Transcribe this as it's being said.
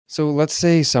So let's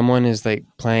say someone is like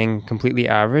playing completely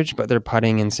average, but they're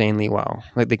putting insanely well.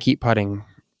 Like they keep putting,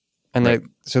 and Right.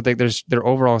 their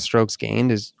overall strokes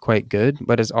gained is quite good,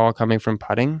 but it's all coming from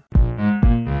putting.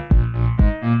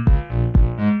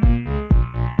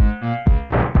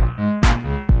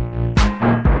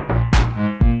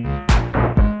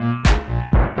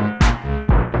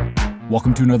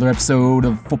 Welcome to another episode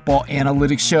of Football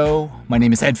Analytics Show. My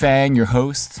name is Ed Fang, your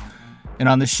host. And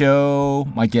on the show,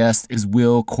 my guest is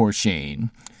Will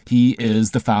Courchene. He is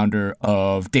the founder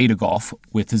of Data Golf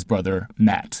with his brother,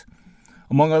 Matt.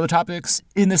 Among other topics,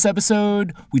 in this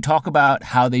episode, we talk about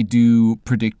how they do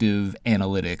predictive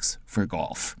analytics for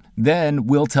golf. Then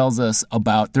Will tells us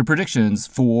about their predictions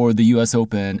for the U.S.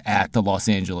 Open at the Los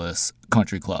Angeles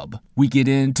Country Club. We get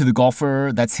into the golfer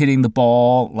that's hitting the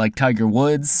ball like Tiger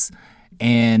Woods,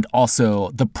 and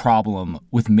also the problem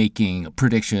with making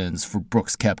predictions for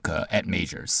Brooks Koepka at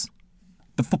majors.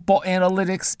 The Football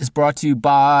Analytics is brought to you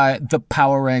by the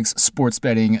Power Ranks Sports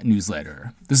Betting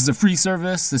Newsletter. This is a free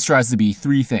service that strives to be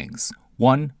three things.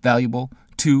 1, valuable.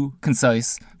 2,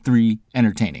 concise. 3,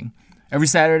 entertaining. Every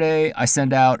Saturday, I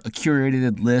send out a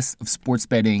curated list of sports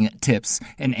betting tips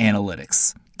and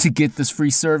analytics. To get this free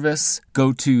service,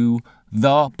 go to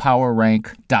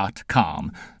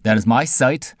thepowerrank.com. That is my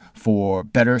site for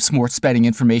better sports betting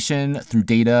information through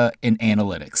data and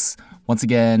analytics. Once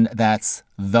again, that's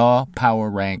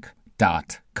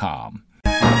thepowerrank.com.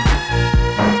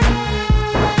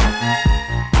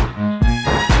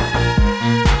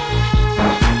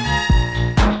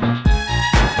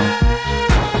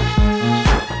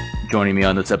 Joining me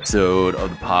on this episode of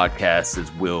the podcast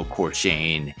is Will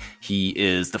Courchene. He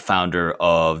is the founder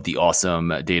of the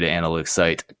awesome data analytics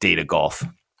site, Data Golf.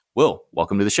 Will,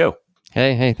 welcome to the show.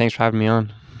 Hey, thanks for having me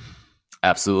on.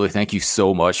 Absolutely. Thank you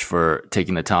so much for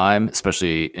taking the time,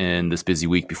 especially in this busy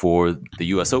week before the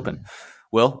U.S. Open.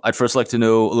 Will, I'd first like to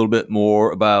know a little bit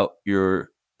more about your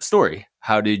story.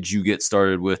 How did you get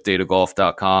started with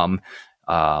datagolf.com?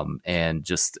 And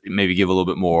just maybe give a little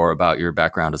bit more about your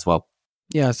background as well.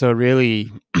 Yeah, so really,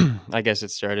 I guess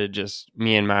it started just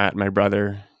me and Matt, my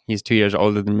brother. He's 2 years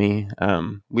older than me.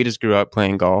 We just grew up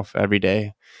playing golf every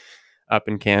day up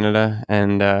in Canada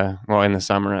and, in the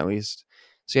summer at least.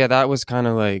 So yeah, that was kind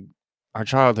of like our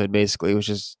childhood basically, was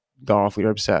just golf. We were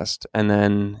obsessed. And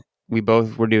then we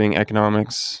both were doing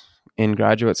economics in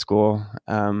graduate school.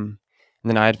 And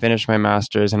then I had finished my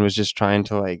master's and was just trying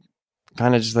to like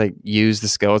kind of just like use the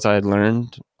skills I had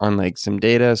learned on like some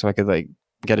data so I could like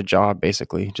get a job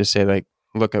basically, just say like,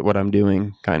 look at what I'm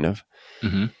doing kind of.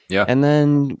 Mm-hmm. Yeah. And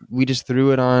then we just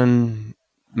threw it on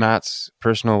Matt's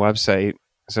personal website.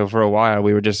 So for a while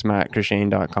we were just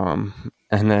mattcourchene.com.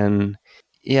 And then,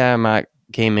 yeah, Matt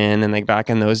came in and like back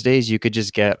in those days, you could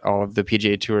just get all of the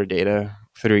PGA Tour data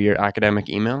through your academic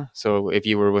email. So if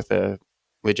you were with a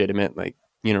legitimate like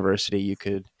university, you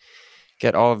could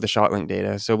get all of the ShotLink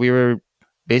data. So we were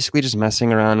basically just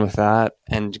messing around with that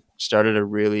and started a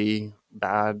really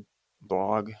bad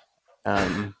blog.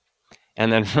 And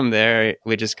then from there,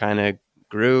 we just kind of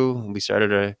grew. We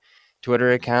started a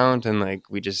Twitter account and like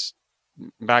we just,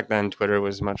 back then Twitter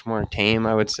was much more tame,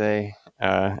 I would say.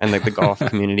 And like the golf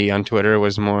community on Twitter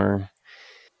was more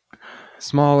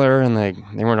smaller and like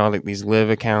they weren't all like these live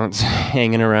accounts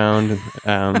hanging around.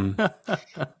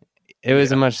 It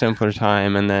was a much simpler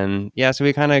time. And then, yeah, so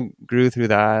we kind of grew through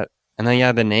that. And then,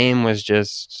 yeah, the name was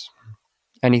just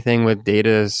anything with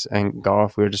data and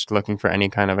golf. We were just looking for any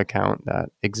kind of account that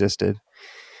existed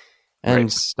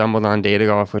and stumbled on Data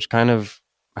Golf, which kind of,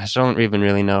 I still don't even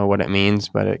really know what it means,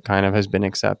 but it kind of has been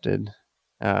accepted.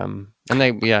 And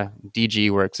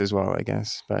DG works as well, I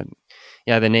guess. But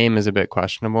yeah, the name is a bit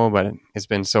questionable, but it's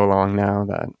been so long now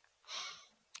that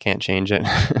can't change it.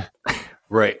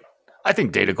 Right. I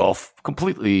think Data Golf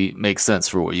completely makes sense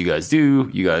for what you guys do.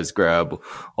 You guys grab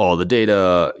all the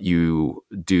data, you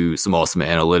do some awesome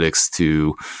analytics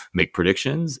to make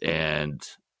predictions, and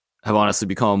have honestly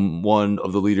become one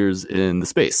of the leaders in the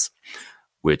space,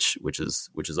 which is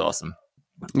awesome.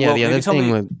 Yeah, well, the other thing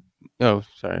with No,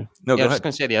 I go was ahead. just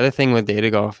gonna say the other thing with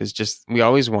Data Golf is just we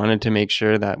always wanted to make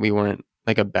sure that we weren't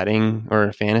like a betting or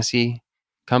a fantasy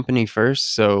company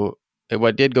first. So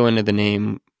what did go into the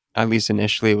name, at least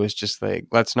initially, was just like,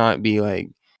 let's not be like,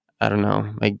 I don't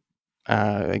know, like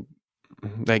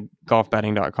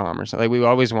golfbetting.com or something. Like we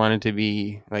always wanted to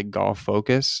be like golf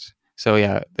focused. So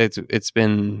yeah, it's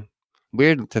been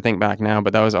weird to think back now,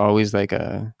 but that was always like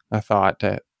a thought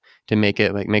to make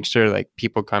it like, make sure like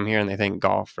people come here and they think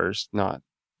golf first, not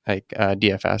like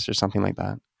DFS or something like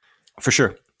that. For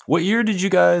sure. What year did you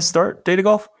guys start Data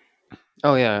Golf?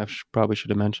 Oh yeah, probably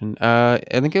should have mentioned. I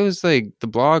think it was like the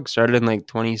blog started in like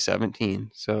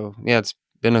 2017. So yeah, it's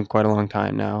been quite a long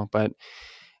time now. But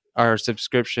our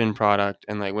subscription product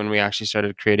and like when we actually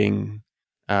started creating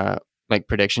uh like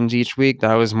predictions each week,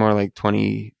 that was more like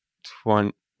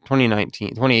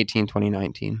 2018,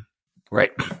 2019.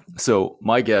 Right. So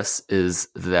my guess is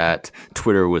that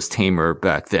Twitter was tamer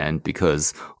back then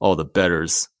because all the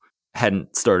bettors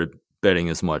hadn't started betting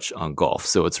as much on golf.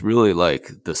 So it's really like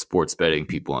the sports betting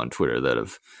people on Twitter that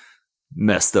have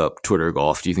messed up Twitter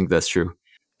golf. Do you think that's true?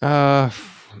 Uh,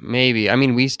 Maybe. I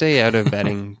mean, we stay out of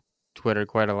betting Twitter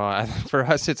quite a lot. For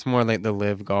us, it's more like the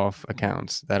live golf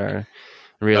accounts that are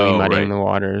really Oh, muddying right. the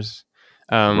waters.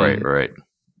 Right, Um, right.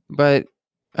 but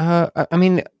I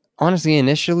mean, honestly,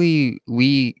 initially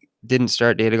we didn't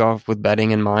start data golf with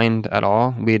betting in mind at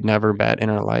all. We had never bet in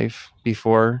our life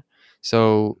before,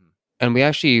 so and we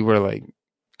actually were like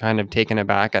kind of taken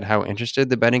aback at how interested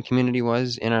the betting community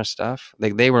was in our stuff.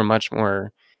 Like they were much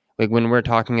more like when we're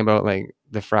talking about like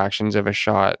the fractions of a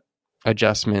shot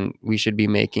adjustment we should be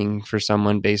making for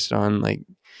someone based on like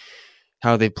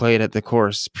how they played at the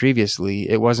course previously.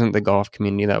 It wasn't the golf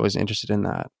community that was interested in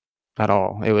that at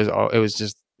all. It was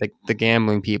just like the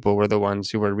gambling people were the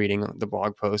ones who were reading the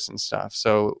blog posts and stuff.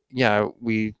 So yeah,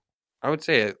 I would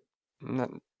say it not,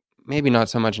 maybe not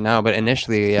so much now, but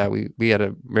initially, yeah, we had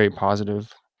a very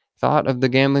positive thought of the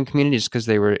gambling community just because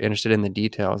they were interested in the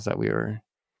details that we were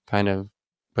kind of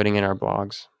putting in our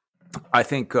blogs. I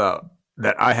think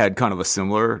that I had kind of a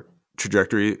similar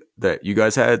trajectory that you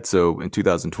guys had. So in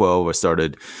 2012, I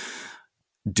started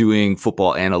doing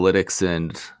football analytics.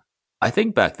 And I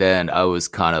think back then I was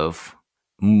kind of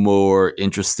more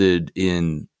interested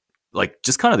in like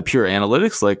just kind of the pure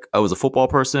analytics. Like I was a football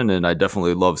person and I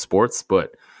definitely love sports,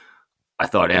 but I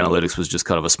thought analytics was just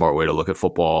kind of a smart way to look at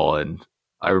football. And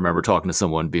I remember talking to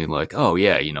someone being like, "Oh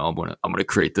yeah, I'm gonna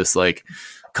create this like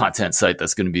content site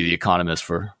that's going to be the Economist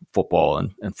for football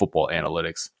and football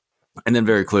analytics." And then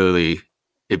very clearly,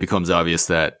 it becomes obvious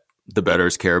that the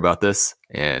bettors care about this,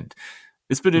 and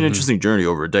it's been an Hmm. interesting journey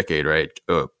over a decade, right?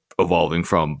 Evolving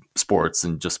from sports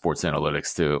and just sports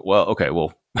analytics to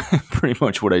pretty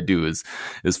much what I do is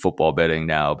football betting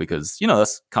now because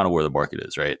that's kind of where the market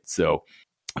is, right? So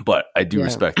but I do Yeah.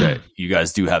 respect that you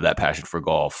guys do have that passion for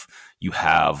golf. You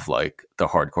have like the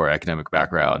hardcore academic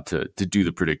background to do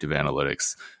the predictive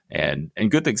analytics, and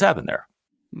good things happen there.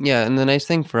 Yeah, and the nice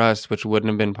thing for us, which wouldn't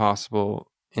have been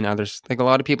possible in others, like a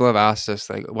lot of people have asked us,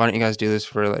 like, why don't you guys do this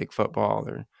for like football?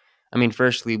 Or, I mean,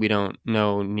 firstly, we don't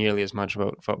know nearly as much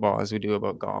about football as we do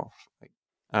about golf. Like,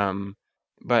 um,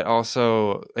 but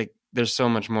also, like, there's so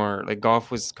much more. Like,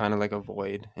 golf was kind of like a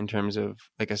void in terms of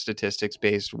like a statistics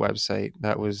based website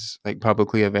that was like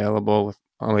publicly available with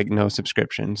like no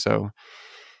subscription. So,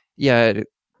 yeah,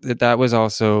 that was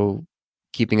also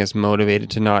keeping us motivated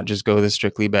to not just go the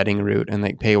strictly betting route and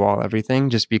like paywall everything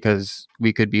just because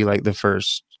we could be like the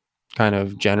first kind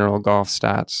of general golf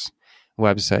stats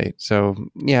website. So,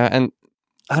 yeah, and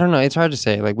I don't know, it's hard to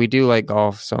say. Like we do like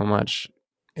golf so much.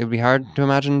 It would be hard to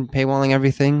imagine paywalling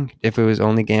everything if it was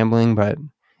only gambling, but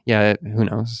yeah, who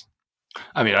knows?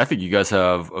 I mean, I think you guys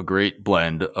have a great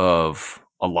blend of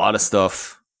a lot of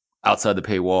stuff outside the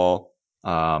paywall,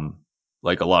 um,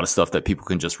 like a lot of stuff that people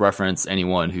can just reference.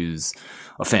 Anyone who's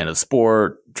a fan of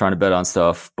sport, trying to bet on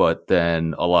stuff, but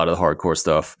then a lot of the hardcore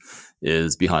stuff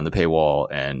is behind the paywall,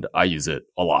 and I use it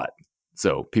a lot.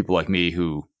 So people like me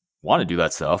who want to do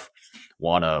that stuff,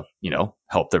 want to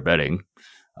help their betting.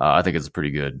 I think it's a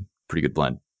pretty good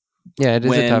blend. Yeah, it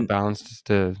is a tough When balance just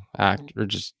to act or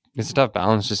just it's a tough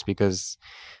balance just because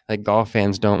like golf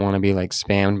fans don't want to be like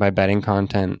spammed by betting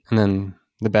content and then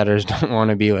the bettors don't want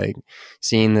to be like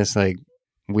seeing this like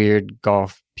weird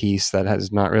golf piece that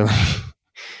has not really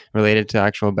related to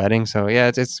actual betting. So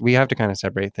yeah, it's we have to kind of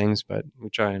separate things, but we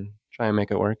try and make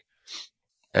it work.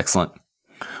 Excellent.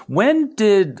 When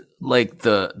did like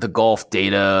the golf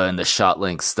data and the shot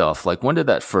link stuff, like when did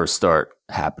that first start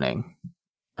happening?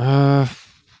 Uh,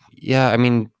 yeah, I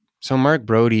mean, so Mark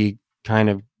Brody kind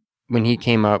of when he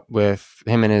came up with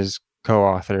him and his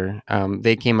co-author,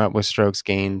 they came up with strokes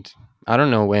gained. I don't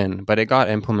know when, but it got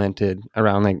implemented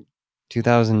around like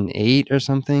 2008 or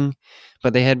something.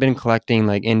 But they had been collecting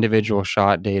like individual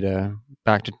shot data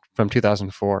back to from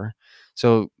 2004.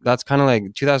 So that's kind of like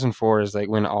 2004 is like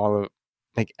when all of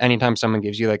like anytime someone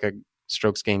gives you like a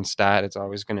strokes gained stat, it's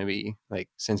always going to be like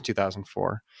since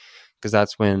 2004 because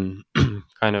that's when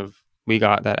kind of we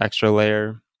got that extra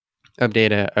layer of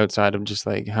data outside of just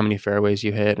like how many fairways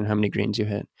you hit and how many greens you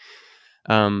hit.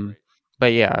 Um,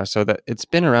 but yeah, so that it's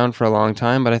been around for a long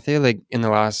time, but I feel like in the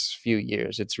last few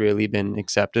years, it's really been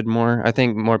accepted more. I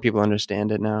think more people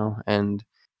understand it now. And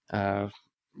uh,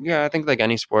 yeah, I think like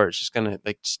any sport, it's just gonna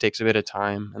like just takes a bit of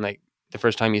time. And like the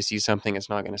first time you see something, it's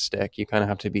not gonna stick. You kind of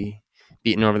have to be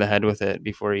beaten over the head with it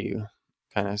before you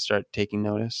kind of start taking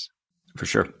notice. For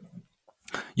sure.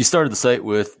 You started the site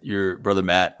with your brother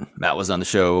Matt. Matt was on the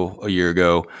show a year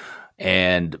ago,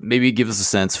 and maybe give us a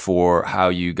sense for how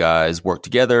you guys work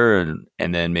together,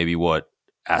 and then maybe what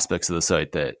aspects of the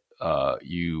site that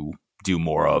you do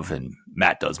more of and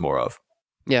Matt does more of.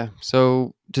 Yeah.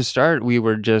 So to start, we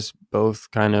were just both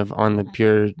kind of on the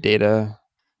pure data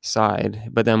side,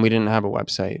 but then we didn't have a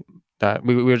website. That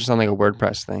we were just on like a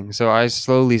WordPress thing. So I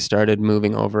slowly started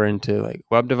moving over into like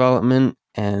web development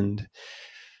and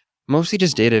mostly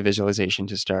just data visualization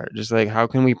to start. Just like how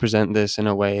can we present this in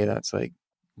a way that's like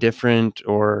different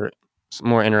or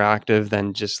more interactive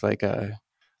than just like a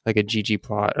GG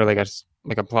plot or like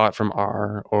a plot from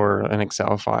R or an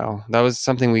Excel file. That was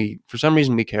something we for some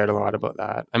reason we cared a lot about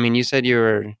that. I mean, you said you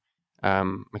were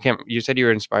you said you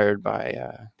were inspired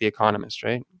by The Economist,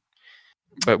 right?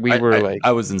 But we were like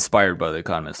I was inspired by The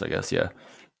Economist, I guess. Yeah.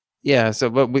 yeah, so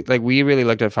but we really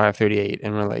looked at 538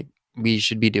 and we're like we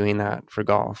should be doing that for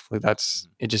golf. Like that's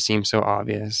it just seems so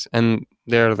obvious. And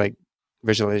their like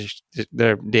visualization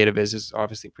their data viz is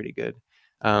obviously pretty good.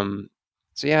 Um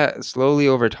so yeah, slowly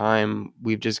over time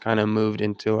we've just kind of moved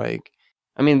into like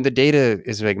I mean the data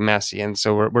is like messy and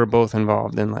so we're both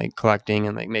involved in like collecting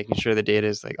and like making sure the data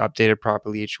is like updated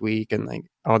properly each week and like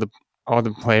all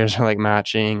the players are like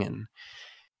matching and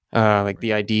like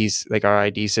the IDs, like our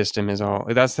ID system is all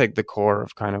that's like the core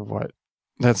of kind of what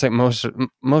that's like most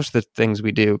of the things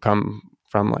we do come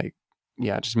from like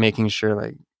yeah, just making sure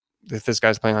like if this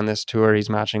guy's playing on this tour, he's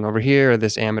matching over here, or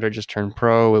this amateur just turned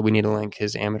pro, we need to link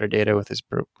his amateur data with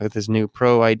his new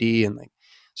pro ID and like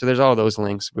so there's all those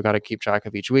links we got to keep track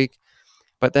of each week.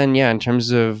 But then yeah, in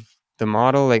terms of the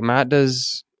model, like Matt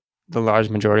does the large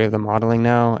majority of the modeling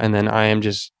now, and then I am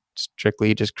just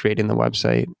strictly just creating the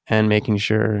website and making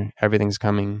sure everything's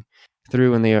coming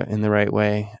through in the right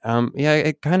way. Yeah,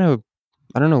 it kind of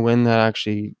I don't know when that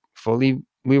actually fully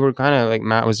we were kind of like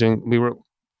Matt was doing we were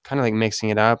kind of like mixing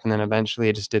it up and then eventually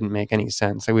it just didn't make any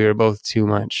sense. Like we were both too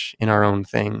much in our own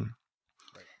thing.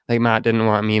 Like Matt didn't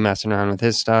want me messing around with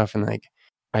his stuff and like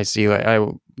I see like I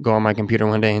will go on my computer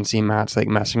one day and see Matt's like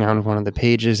messing around with one of the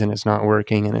pages and it's not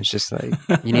working and it's just like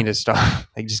you need to stop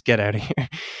like just get out of here.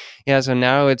 Yeah, so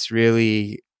now it's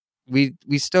really we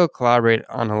still collaborate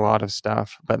on a lot of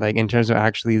stuff, but like in terms of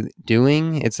actually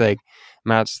doing, it's like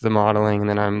Matt's the modeling and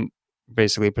then I'm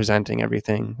basically presenting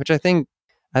everything, which I think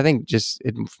just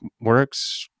it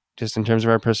works just in terms of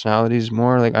our personalities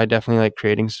more. Like I definitely like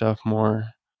creating stuff more.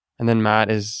 And then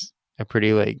Matt is a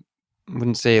pretty like I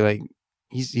wouldn't say like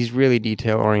he's really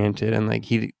detail oriented and like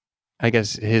he I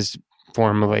guess his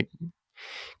form of like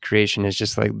creation is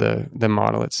just like the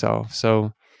model itself.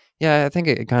 So yeah, I think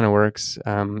it kind of works.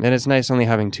 And it's nice only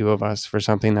having two of us for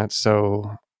something that's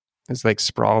so it's like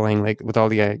sprawling, like with all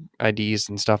the IDs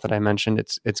and stuff that I mentioned.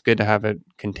 It's good to have it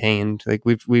contained. Like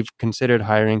we've considered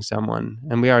hiring someone,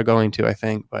 and we are going to, I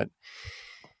think. But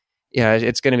yeah,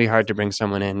 it's going to be hard to bring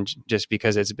someone in just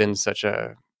because it's been such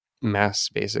a mess,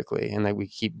 basically, and like we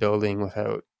keep building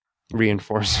without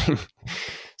reinforcing.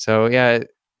 So yeah,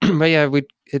 but yeah,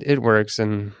 it works,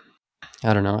 and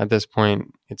I don't know. At this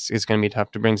point, it's going to be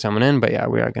tough to bring someone in, but yeah,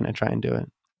 we are going to try and do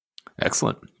it.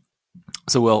 Excellent.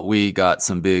 So, well, we got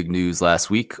some big news last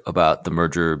week about the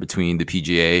merger between the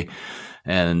PGA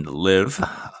and Live.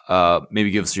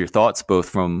 Maybe give us your thoughts, both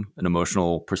from an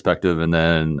emotional perspective and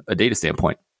then a data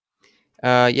standpoint.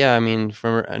 Yeah, I mean,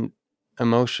 from an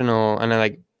emotional and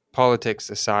like politics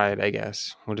aside, I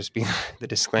guess we'll just be the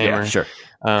disclaimer. Yeah, sure.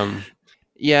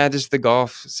 Yeah, just the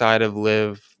golf side of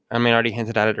Live. I mean, I already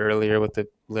hinted at it earlier with the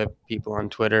Live people on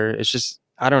Twitter. It's just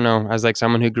I don't know. As like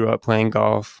someone who grew up playing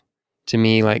golf, to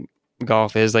me, like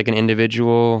golf is like an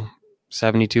individual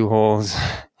 72 holes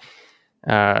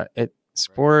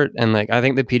sport, and like I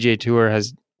think the PGA Tour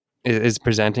is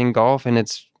presenting golf and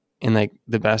it's in like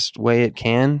the best way it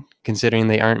can, considering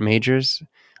they aren't majors.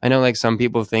 I know like some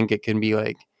people think it can be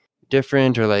like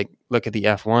different or like look at the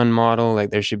F1 model,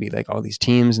 like there should be like all these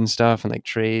teams and stuff and like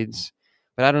trades.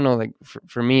 But I don't know, like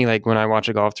for me, like when I watch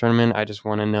a golf tournament, I just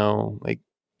want to know like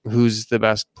who's the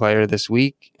best player this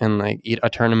week, and like a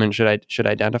tournament should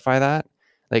identify that.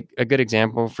 Like a good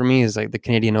example for me is like the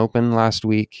Canadian Open last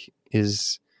week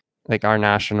is like our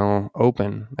national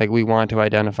open. Like we want to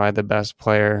identify the best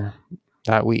player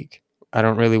that week. I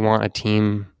don't really want a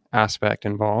team aspect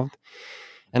involved.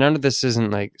 And none of this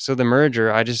isn't like so the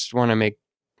merger. I just want to make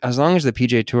as long as the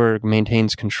PGA Tour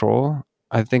maintains control,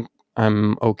 I think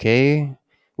I'm okay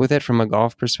with it from a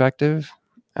golf perspective.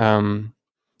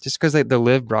 Just because like the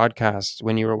live broadcast,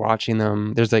 when you were watching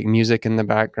them, there's like music in the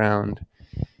background,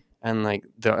 and like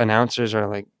the announcers are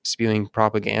like spewing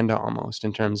propaganda almost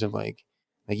in terms of like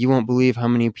you won't believe how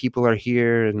many people are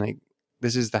here, and like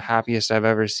this is the happiest I've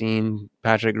ever seen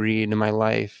Patrick Reed in my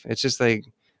life. It's just like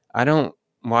I don't.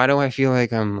 Why do I feel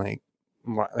like I'm like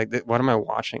what am I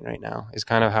watching right now? Is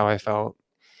kind of how I felt,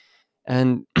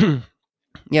 and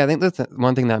yeah, I think that's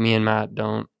one thing that me and Matt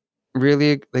don't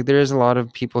really like. There is a lot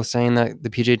of people saying that the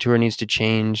PGA Tour needs to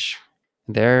change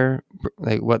their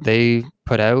like what they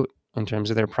put out in terms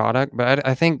of their product, but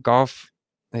I think golf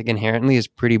like inherently is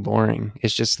pretty boring.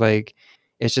 It's just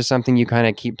something you kind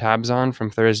of keep tabs on from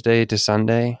Thursday to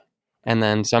Sunday, and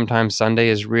then sometimes Sunday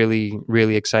is really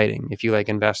really exciting if you like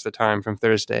invest the time from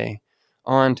Thursday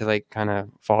on to like kind of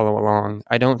follow along.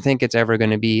 I don't think it's ever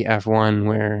going to be F1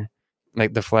 where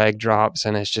like the flag drops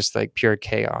and it's just like pure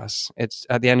chaos. It's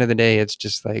at the end of the day, it's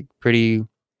just like pretty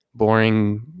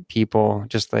boring people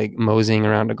just like moseying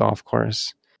around a golf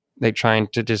course, like trying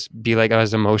to just be like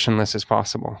as emotionless as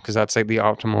possible because that's like the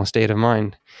optimal state of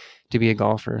mind to be a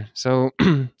golfer. So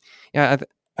yeah,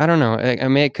 I don't know. I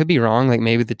mean, it could be wrong. Like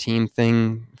maybe the team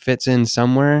thing fits in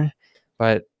somewhere,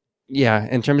 but yeah,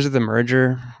 in terms of the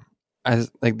merger,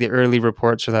 as like the early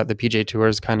reports are that the PGA Tour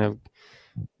is kind of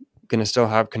going to still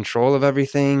have control of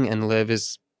everything, and live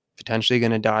is potentially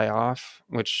going to die off,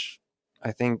 which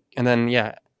I think, and then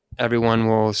yeah, everyone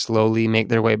will slowly make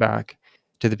their way back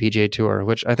to the PGA Tour,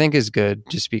 which I think is good,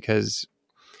 just because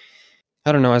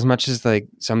I don't know, as much as like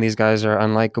some of these guys are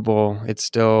unlikable, it's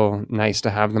still nice to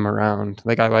have them around.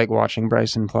 Like I like watching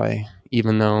Bryson play,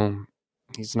 even though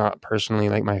he's not personally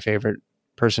like my favorite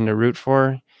person to root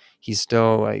for. He's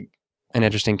still like an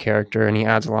interesting character, and he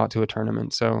adds a lot to a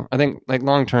tournament. So I think like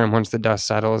long term, once the dust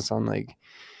settles on like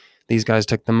these guys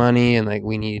took the money and like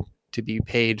we need to be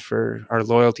paid for our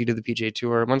loyalty to the PGA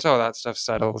Tour, once all that stuff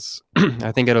settles,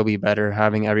 I think it'll be better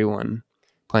having everyone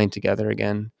playing together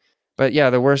again. But yeah,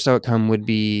 the worst outcome would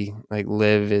be like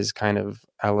live is kind of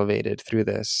elevated through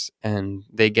this and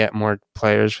they get more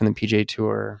players from the PGA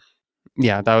Tour.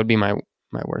 Yeah, that would be my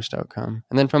worst outcome.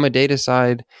 And then from a data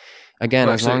side, again,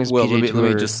 Well, as long actually, as well, PGA let me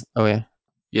Tour, just oh yeah,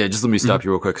 yeah, just let me stop you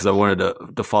real quick because I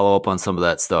wanted to follow up on some of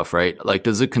that stuff. Right, like,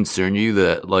 does it concern you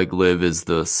that like Liv is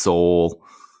the sole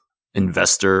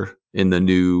investor in the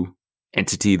new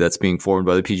entity that's being formed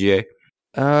by the PGA?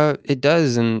 it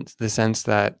does in the sense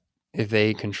that if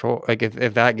they control, like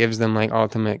if that gives them like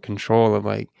ultimate control of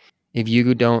like, if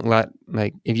you don't let,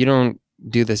 like if you don't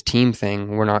do this team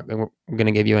thing, we're going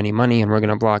to give you any money, and we're going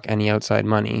to block any outside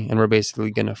money, and we're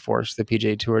basically going to force the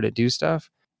PGA Tour to do stuff.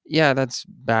 Yeah, that's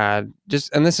bad.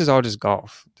 Just, and this is all just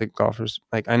golf. The golfers,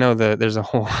 like I know there's a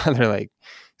whole other like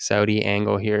Saudi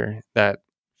angle here that,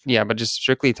 yeah, but just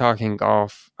strictly talking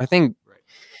golf, I think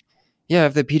yeah,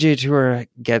 if the PGA Tour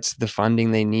gets the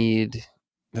funding they need,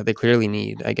 that they clearly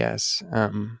need, I guess,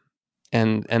 and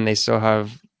they still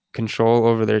have control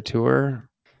over their tour,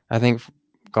 I think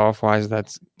golf wise,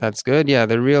 that's good. Yeah,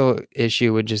 the real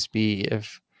issue would just be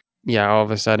if, yeah, all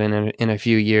of a sudden in a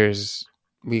few years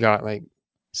we got like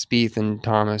Spieth and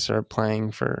Thomas are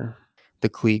playing for the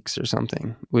cliques or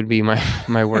something. Would be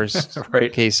my worst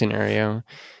Right. case scenario.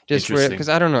 Just for Interesting. because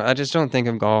I don't know, I just don't think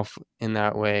of golf in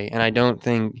that way, and I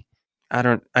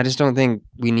just don't think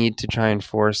we need to try and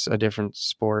force a different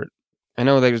sport. I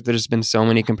know there's been so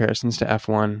many comparisons to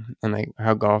F1 and like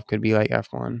how golf could be like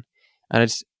F1. And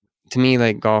it's, to me,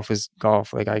 like golf is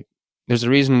golf. There's a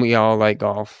reason we all like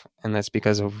golf, and that's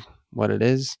because of what it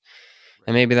is.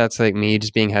 And maybe that's like me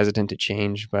just being hesitant to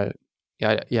change, but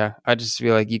yeah, I just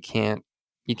feel like you can't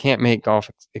make golf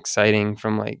exciting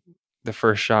from like the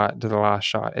first shot to the last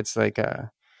shot. It's like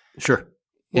Sure.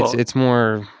 Well, it's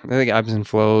more like ebbs and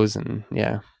flows, and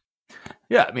yeah.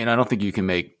 yeah, I mean, I don't think you can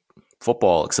make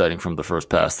football exciting from the first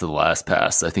pass to the last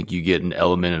pass. I think you get an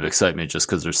element of excitement just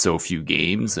because there's so few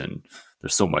games and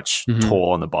there's so much Mm-hmm.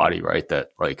 toll on the body, right? That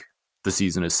like the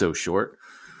season is so short.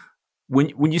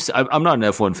 When you say, I'm not an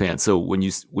F1 fan, so when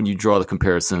you draw the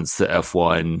comparisons to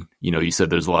F1, you said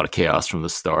there's a lot of chaos from the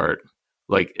start.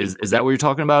 Like, is that what you're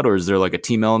talking about, or is there like a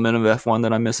team element of F1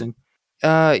 that I'm missing?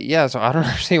 Yeah, so I don't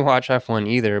actually watch F1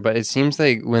 either, but it seems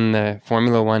like when the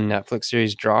Formula One Netflix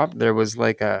series dropped, there was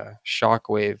like a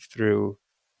shockwave through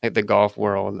like the golf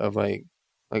world of like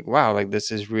wow, like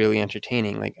this is really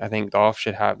entertaining. Like I think golf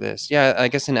should have this. Yeah, I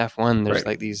guess in F1 there's Right.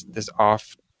 like this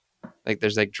off, like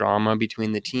there's like drama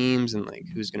between the teams and like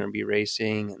who's gonna be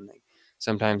racing, and like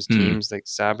sometimes Hmm. teams like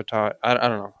sabotage. I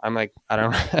don't know. I'm like I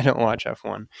don't I don't watch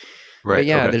F1, but Right.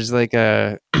 yeah, Okay. there's like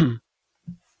a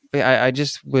but I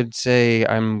just would say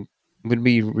would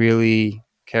be really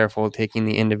careful taking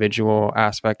the individual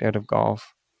aspect out of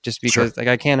golf, just Sure. because like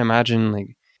I can't imagine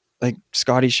like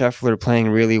Scottie Scheffler playing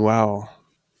really well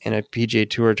in a PGA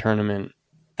Tour tournament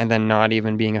and then not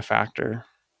even being a factor.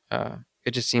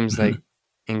 It just seems like Mhm.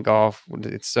 in golf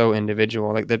it's so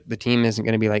individual. Like the team isn't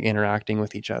going to be like interacting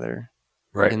with each other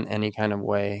Right. in any kind of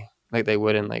way like they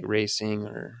would in like racing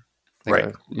or like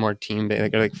Right. a more team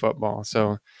based like football.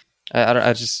 So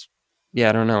I just, yeah,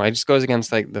 I don't know. It just goes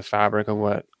against like the fabric of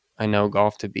what I know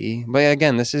golf to be. But yeah,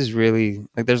 again, this is really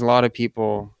like there's a lot of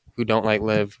people who don't like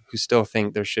live who still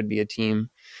think there should be a team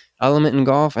element in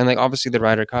golf. And like obviously the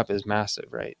Ryder Cup is massive,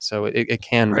 right? So it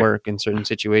can Right. work in certain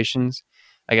situations.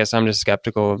 I guess I'm just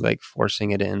skeptical of like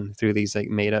forcing it in through these like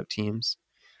made up teams.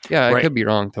 Yeah, I Right. could be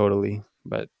wrong totally,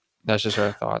 but that's just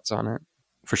our thoughts on it.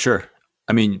 For sure.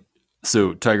 I mean,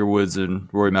 so Tiger Woods and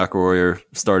Rory McIlroy are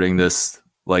starting this,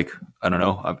 like, I don't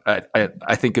know.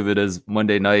 I think of it as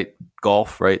Monday night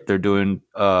golf, right? They're doing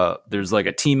there's like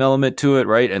a team element to it,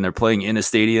 right? And they're playing in a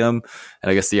stadium.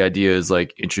 And I guess the idea is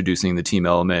like introducing the team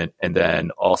element. And then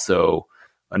also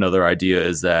another idea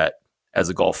is that as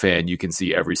a golf fan, you can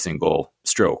see every single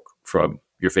stroke from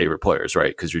your favorite players,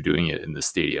 right? Because you're doing it in the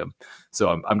stadium.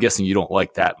 So I'm guessing you don't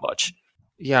like that much.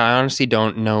 Yeah, I honestly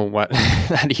don't know what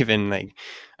that even like.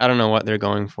 I don't know what they're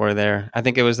going for there. I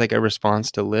think it was like a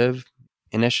response to Live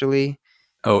initially,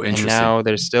 Oh, and interesting. now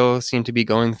they still seem to be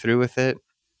going through with it.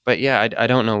 But yeah, I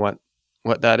don't know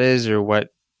what that is or what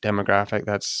demographic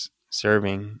that's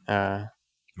serving.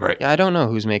 Right. Yeah, I don't know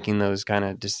who's making those kind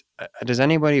of. Does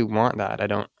anybody want that? I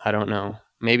don't know.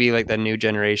 Maybe like the new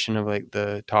generation of like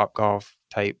the Top Golf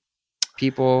type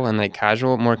people and like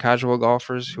more casual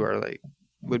golfers who are like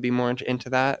would be more into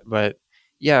that. But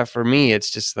yeah, for me,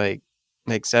 it's just like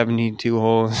 72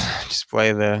 holes. Just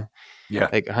play the Yeah,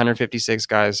 like 156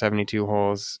 guys, 72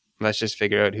 holes. Let's just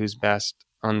figure out who's best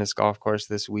on this golf course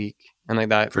this week, and like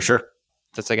that. for sure.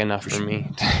 That's like enough For for sure.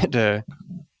 me to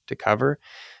cover.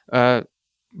 Uh,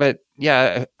 but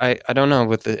yeah, I don't know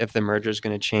with if the merger is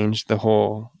going to change the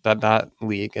whole that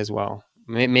league as well.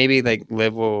 Maybe like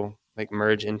Live will like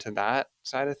merge into that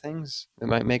side of things. It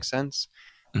might make sense.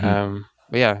 Hmm.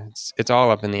 But yeah, it's all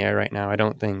up in the air right now. I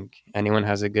don't think anyone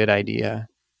has a good idea.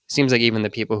 It seems like even the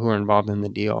people who are involved in the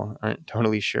deal aren't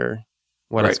totally sure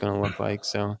what it's Right. going to look like.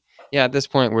 So yeah, at this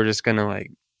point, we're just gonna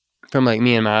like from like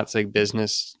me and Matt's like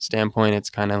business standpoint, it's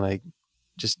kind of like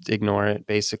just ignore it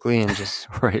basically and just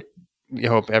Right. you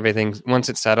hope everything once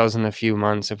it settles in a few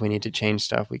months. If we need to change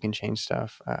stuff, we can change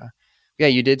stuff. Yeah,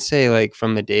 you did say like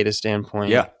from the data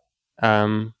standpoint. Yeah.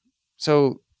 Um,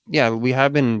 so yeah, we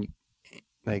have been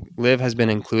like Live has been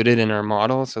included in our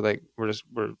model. So like we're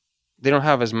they don't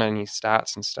have as many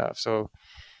stats and stuff. So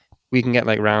we can get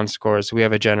like round scores. So we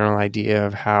have a general idea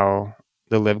of how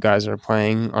the Live guys are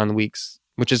playing on weeks,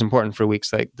 which is important for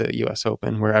weeks like the U.S.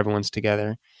 Open where everyone's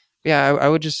together. But yeah, I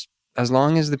would just as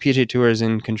long as the PGA Tour is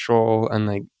in control and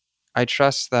like I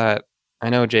trust that. I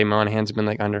know Jay Monahan's been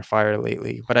like under fire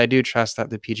lately, but I do trust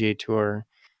that the PGA Tour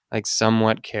like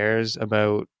somewhat cares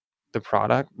about the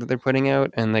product that they're putting out,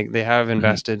 and like they have Hmm.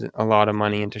 invested a lot of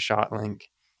money into ShotLink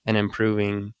and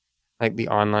improving like the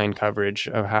online coverage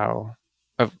of how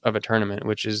of a tournament,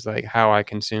 which is like how I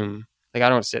consume. Like I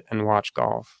don't sit and watch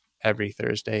golf every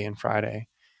Thursday and Friday.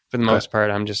 For the Okay. most part,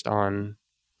 I'm just on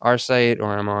our site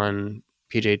or I'm on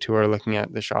PJ Tour looking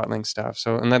at the ShotLink stuff.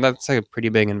 So and that's like a pretty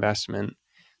big investment.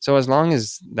 So as long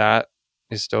as that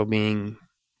is still being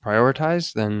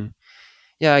prioritized, then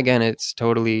yeah, again, it's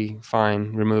totally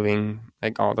fine removing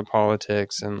like all the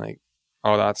politics and like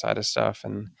all that side of stuff.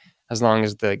 And as long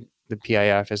as the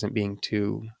PIF isn't being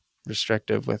too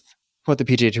restrictive with what the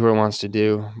PGA Tour wants to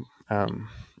do, um,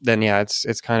 then yeah,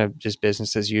 it's kind of just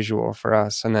business as usual for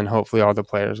us. And then hopefully all the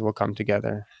players will come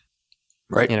together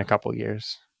Right. in a couple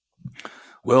years.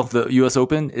 Well, the U.S.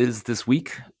 Open is this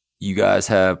week. You guys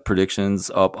have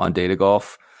predictions up on Data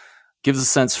Golf. Gives a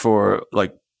sense for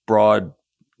like broad,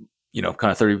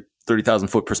 kind of 30,000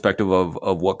 foot perspective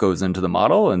of what goes into the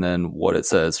model and then what it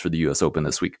says for the U.S. Open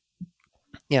this week.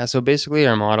 Yeah, so basically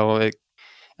our model,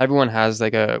 everyone has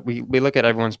like we look at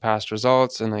everyone's past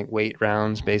results and like weight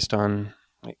rounds based on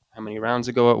like how many rounds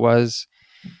ago it was.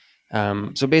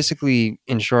 So basically,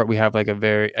 in short, we have like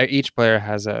each player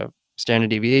has a standard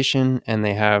deviation and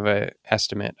they have a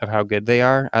estimate of how good they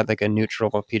are at like a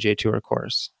neutral PGA Tour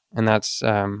course, and that's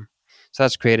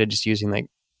created just using like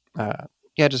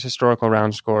yeah, just historical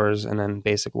round scores and then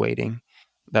basic weighting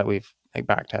that we've like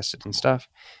back tested and stuff.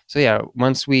 So yeah,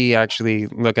 once we actually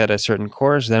look at a certain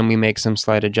course, then we make some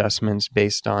slight adjustments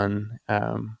based on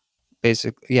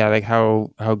basic yeah like how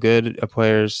good a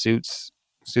player suits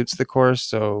suits the course.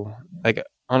 So like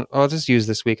I'll just use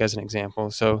this week as an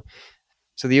example. So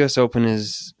the U.S. Open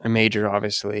is a major,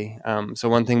 obviously. So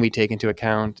one thing we take into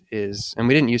account is, and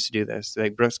we didn't used to do this,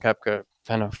 like Brooks Koepka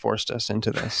kind of forced us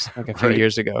into this like a few Right.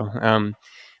 years ago.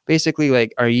 Basically,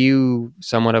 like, are you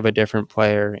somewhat of a different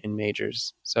player in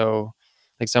majors? So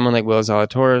like someone like Will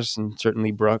Zalatoris and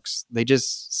certainly Brooks, they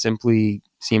just simply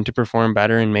seem to perform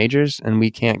better in majors, and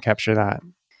we can't capture that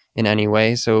in any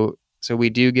way. So we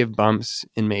do give bumps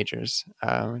in majors,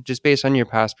 just based on your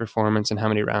past performance and how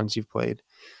many rounds you've played.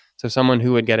 So someone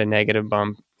who would get a negative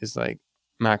bump is like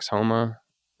Max Homa,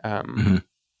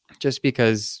 just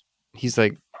because he's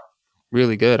like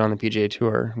really good on the PGA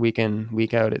Tour week in,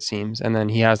 week out, it seems. And then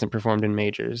he hasn't performed in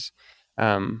majors.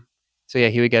 So yeah,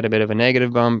 he would get a bit of a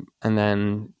negative bump. And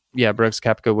then, yeah, Brooks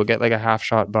Koepka will get like a half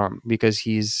shot bump because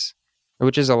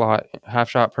which is a lot. Half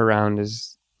shot per round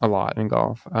is a lot in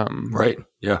golf. Right.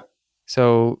 Yeah.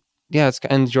 So yeah,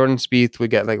 and Jordan Spieth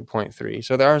would get like a 0.3.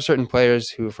 So there are certain players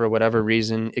who, for whatever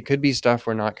reason, it could be stuff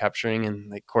we're not capturing in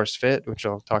like course fit, which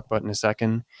I'll talk about in a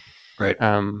second. Right.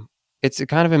 It's a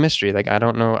kind of a mystery. Like I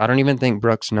don't know. I don't even think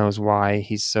Brooks knows why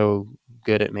he's so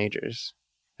good at majors.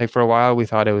 Like for a while, we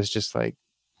thought it was just like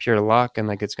pure luck and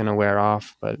like it's going to wear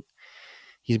off, but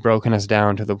he's broken us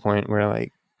down to the point where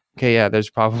like, okay, yeah, there's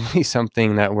probably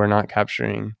something that we're not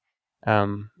capturing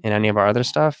in any of our other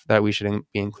stuff that we should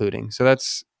be including. So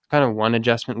that's kind of one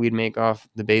adjustment we'd make off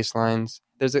the baselines.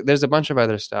 There's a bunch of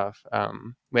other stuff.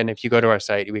 When if you go to our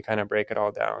site, we kind of break it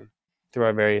all down through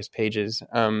our various pages.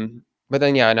 But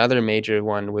then, yeah, another major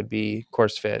one would be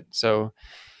course fit. So,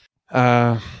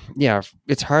 yeah,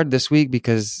 it's hard this week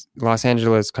because Los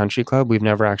Angeles Country Club, we've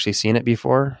never actually seen it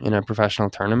before in a professional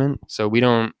tournament. So we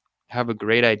don't have a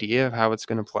great idea of how it's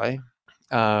going to play.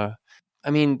 I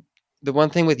mean, the one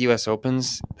thing with US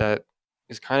Opens that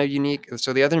is kind of unique.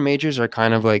 So the other majors are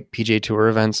kind of like PGA Tour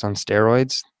events on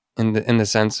steroids in the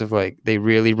sense of like they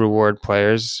really reward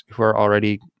players who are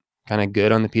already kind of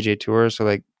good on the PGA Tour. So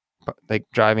like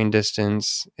driving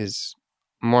distance is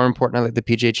more important at like the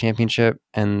PGA Championship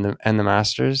and the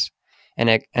Masters,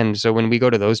 and so when we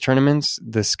go to those tournaments,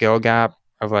 the skill gap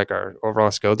of like our overall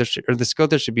the skill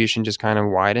distribution just kind of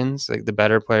widens. Like the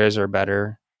better players are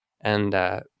better, and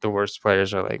the worst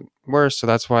players are like worse. So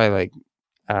that's why like,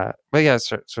 but yeah.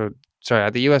 So sorry,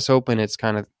 at the U.S. Open, it's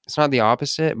not the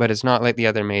opposite, but it's not like the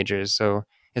other majors. So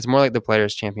it's more like the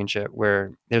Players Championship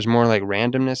where there's more like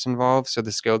randomness involved. So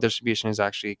the skill distribution is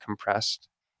actually compressed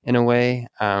in a way.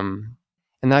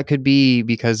 And that could be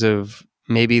because of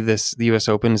maybe the US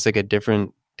Open is like a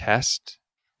different test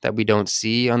that we don't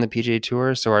see on the PGA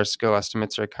Tour. So our skill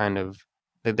estimates are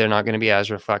they're not going to be as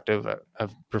reflective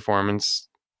of performance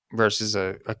versus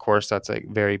a course that's like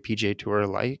very PGA Tour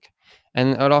like.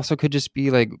 And it also could just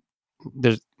be like,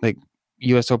 there's like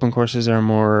US Open courses are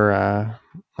more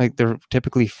like they're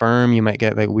typically firm. You might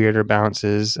get like weirder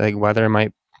bounces, like weather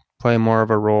might play more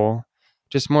of a role,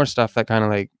 just more stuff that kind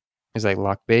of like is like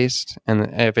luck based.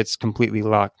 And if it's completely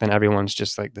luck, then everyone's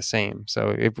just like the same.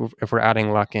 So if we're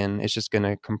adding luck in, it's just going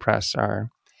to compress our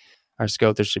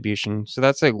skill distribution. So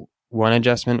that's like one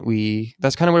adjustment.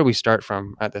 That's kind of where we start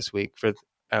from at this week for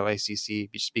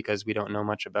LACC, just because we don't know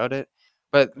much about it,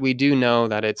 but we do know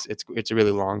that it's a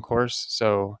really long course.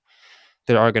 So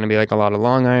there are going to be like a lot of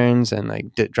long irons and like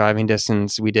driving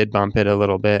distance. We did bump it a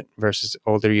little bit versus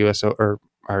older or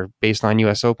our baseline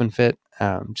US Open fit,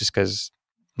 just because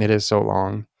it is so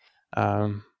long.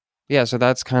 Yeah, so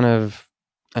that's kind of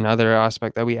another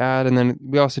aspect that we add. And then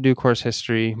we also do course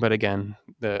history, but again,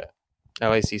 the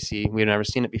LACC, we've never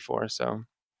seen it before. So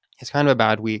it's kind of a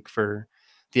bad week for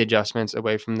the adjustments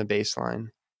away from the baseline.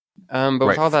 But Right.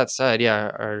 with all that said,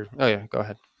 yeah, oh yeah, go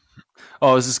ahead.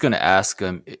 Oh, I was just going to ask,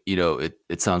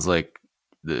 it sounds like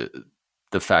the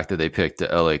fact that they picked the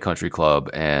LA Country Club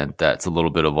and that's a little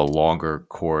bit of a longer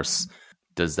course.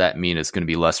 Does that mean it's going to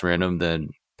be less random than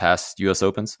past US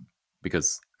Opens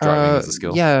because driving is a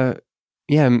skill?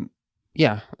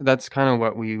 Yeah. That's kind of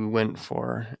what we went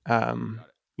for.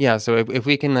 Yeah. So if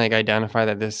we can like identify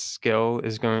that this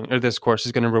this course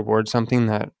is going to reward something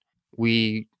that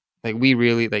we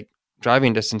really like.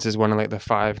 Driving distance is one of like the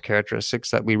 5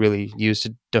 characteristics that we really use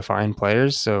to define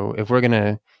players. So if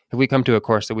we come to a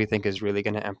course that we think is really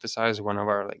going to emphasize one of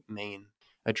our like main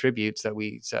attributes that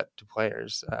we set to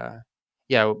players,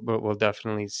 yeah, we'll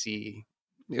definitely see.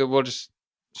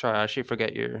 Sorry, I actually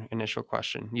forget your initial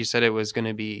question. You said it was going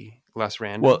to be less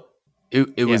random. Well,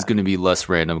 it was going to be less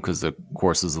random because the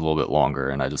course is a little bit longer,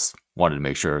 and I just wanted to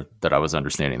make sure that I was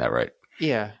understanding that right.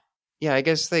 Yeah. Yeah, I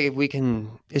guess like if we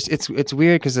can, it's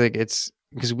weird because like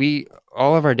because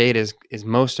all of our data is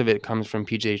most of it comes from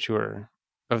PGA Tour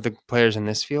of the players in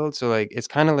this field. So like it's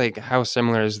kind of like how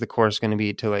similar is the course going to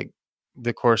be to like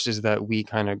the courses that we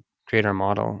kind of create our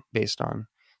model based on.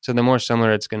 So the more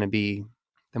similar it's going to be,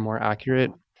 the more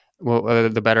accurate, well,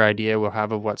 the better idea we'll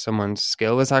have of what someone's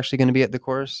skill is actually going to be at the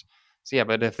course. So yeah,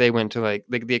 but if they went to like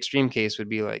the extreme case would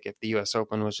be like if the U.S.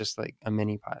 Open was just like a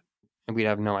mini putt, and we'd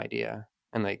have no idea,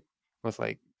 and like with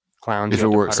like clowns, If you it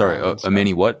have to were, putt sorry, around and a stuff.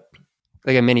 mini what?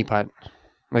 Like a mini putt,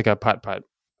 like a putt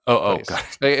Oh, place. God.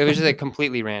 Like, it was just like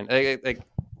completely random. Like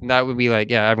that would be like,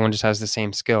 yeah, everyone just has the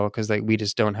same skill because like we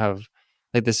just don't have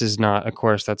like this is not a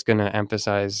course that's going to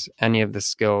emphasize any of the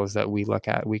skills that we look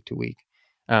at week to week.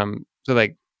 So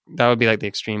like that would be like the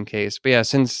extreme case. But yeah,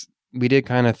 since we did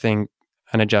kind of think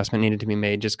an adjustment needed to be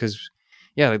made, just because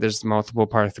yeah, like there's multiple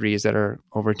par threes that are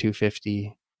over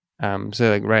 250. So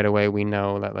like right away we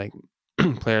know that like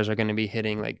players are going to be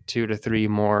hitting like 2 to 3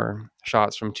 more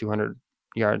shots from 200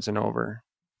 yards and over.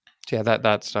 So yeah,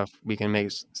 that stuff we can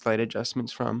make slight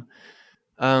adjustments from.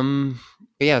 But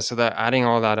yeah, so that adding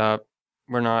all that up,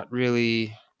 we're not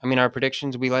really. I mean, our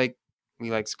predictions we like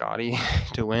Scottie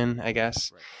to win, I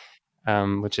guess,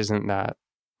 which isn't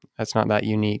that's not that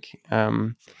unique.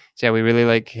 So yeah, we really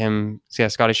like him. So yeah,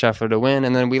 Scottie Scheffler to win,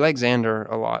 and then we like Xander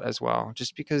a lot as well,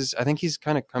 just because I think he's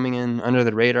kind of coming in under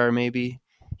the radar. Maybe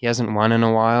he hasn't won in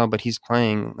a while, but he's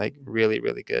playing like really,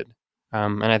 really good.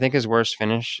 And I think his worst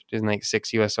finish in like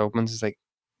 6 U.S. Opens is like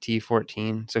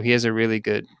T14. So he has a really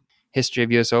good history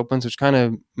of U.S. Opens, which kind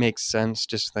of makes sense.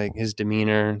 Just like his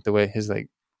demeanor, the way his like,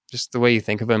 just the way you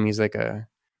think of him, he's like a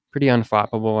pretty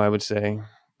unflappable, I would say.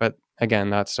 But again,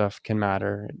 that stuff can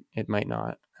matter. It might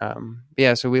not. But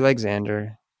yeah, so we like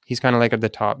Xander. He's kind of like the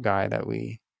top guy that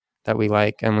we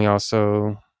like, and we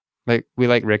also we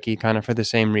like Ricky kind of for the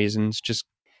same reasons. Just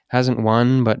hasn't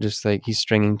won, but just like he's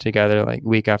stringing together like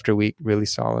week after week really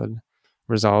solid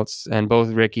results. And both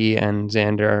Ricky and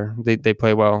Xander, they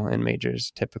play well in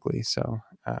majors typically, so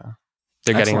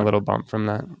they're getting a little bump from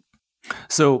that.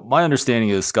 So my understanding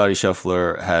is Scottie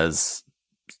Scheffler has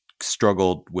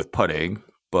struggled with putting,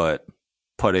 but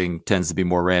putting tends to be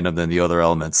more random than the other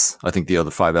elements. I think the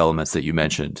other 5 elements that you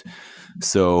mentioned.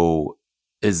 So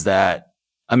is that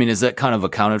kind of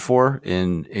accounted for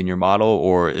in your model,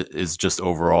 or is just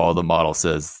overall the model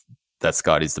says that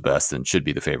Scottie's the best and should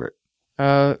be the favorite?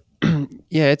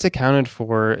 Yeah, it's accounted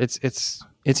for. It's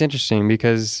interesting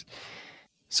because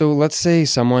so let's say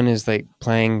someone is like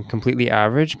playing completely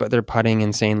average, but they're putting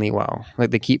insanely well.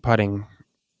 Like they keep putting,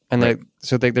 and Right.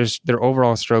 their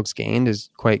overall strokes gained is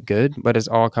quite good, but it's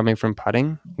all coming from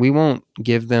putting. We won't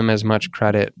give them as much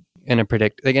credit in our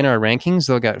rankings.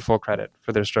 They'll get full credit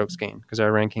for their strokes gained because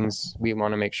our rankings, we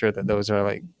want to make sure that those are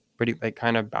like pretty like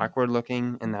kind of backward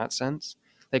looking in that sense.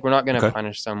 Like we're not going to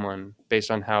punish someone based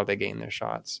on how they gain their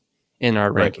shots in our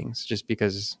rankings, just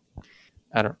because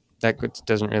that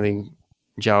doesn't really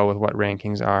gel with what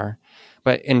rankings are.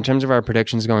 But in terms of our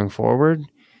predictions going forward,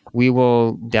 we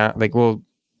will we'll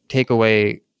take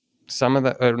away some of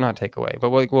the, or not take away,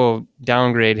 but we'll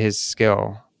downgrade his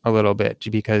skill a little bit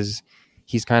because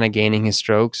he's kind of gaining his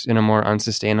strokes in a more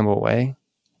unsustainable way.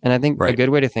 And I think a good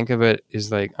way to think of it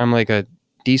is like, I'm like a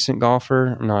decent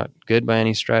golfer. I'm not good by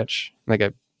any stretch. Like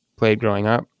I played growing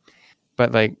up,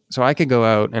 but like, so I could go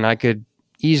out and I could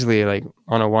easily, like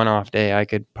on a one-off day, I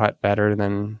could putt better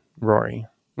than Rory.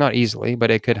 Not easily,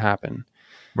 but it could happen.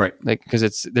 Right. Like,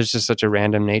 because there's just such a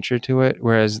random nature to it.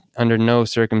 Whereas under no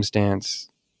circumstance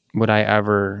would I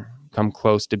ever come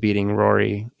close to beating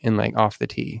Rory in like off the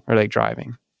tee or like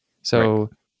driving. So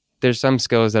there's some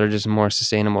skills that are just more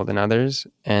sustainable than others.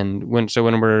 And when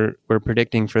we're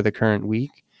predicting for the current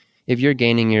week, if you're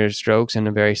gaining your strokes in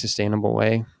a very sustainable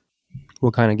way,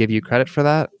 we'll kind of give you credit for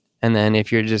that. And then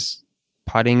if you're just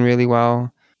putting really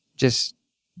well, just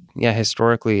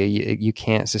historically you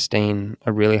can't sustain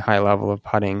a really high level of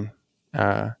putting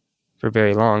for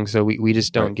very long. So we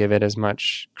just don't give it as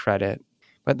much credit.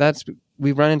 But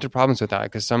we've run into problems with that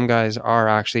because some guys are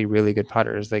actually really good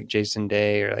putters, like Jason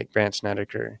Day or like Brandt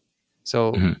Snedeker.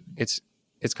 So it's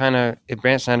kind of, if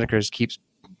Brandt Snedeker keeps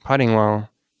putting well,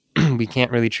 we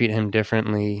can't really treat him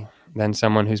differently than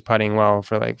someone who's putting well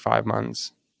for like 5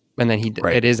 months. And then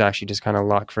it is actually just kind of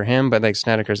luck for him. But like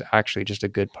Snedeker's actually just a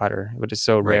good putter, which is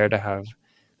so rare to have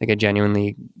like a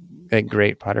genuinely like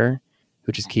great putter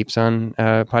who just keeps on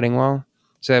putting well.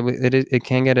 So it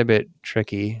can get a bit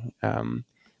tricky.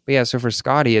 But yeah, so for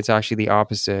Scottie, it's actually the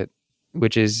opposite,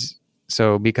 which is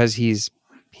so because he's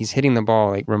hitting the ball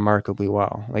like remarkably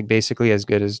well, like basically as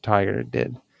good as Tiger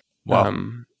did. Wow.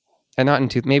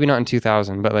 And maybe not in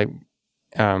 2000, but like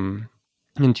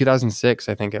in 2006,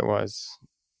 I think it was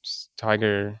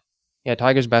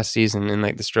Tiger's best season in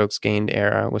like the strokes gained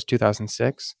era was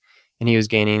 2006, and he was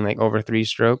gaining like over 3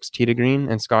 strokes tee to green,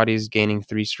 and Scottie's gaining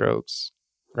 3 strokes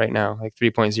right now, like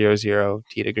 3.00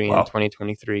 tee to green in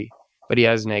 2023, but he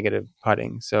has negative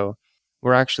putting. So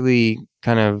we're actually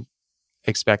kind of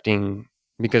expecting,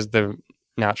 because the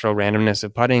natural randomness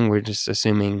of putting, we're just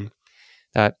assuming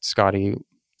that Scottie's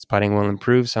putting will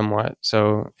improve somewhat.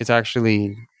 So it's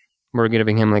actually, we're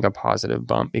giving him like a positive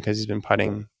bump because he's been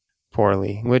putting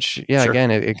poorly, which, yeah, sure.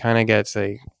 Again, it kind of gets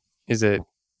like, is it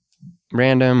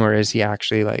random, or is he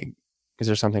actually like, is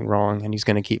there something wrong and he's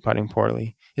going to keep putting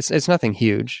poorly? It's nothing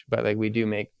huge, but like we do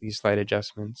make these slight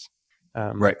adjustments.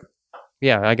 Right.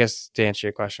 Yeah, I guess to answer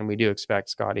your question, we do expect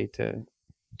Scottie to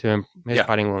his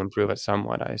putting will improve it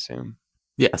somewhat, I assume.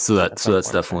 Yeah, so that's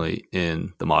definitely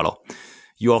in the model.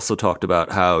 You also talked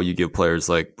about how you give players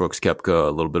like Brooks Koepka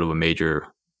a little bit of a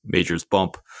majors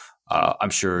bump. I'm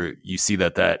sure you see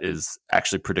that is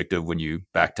actually predictive when you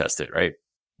back test it, right?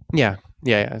 Yeah.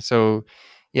 So,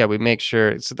 yeah, we make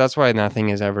sure. So that's why nothing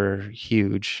is ever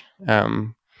huge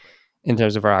in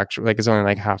terms of our actual, like it's only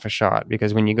like half a shot,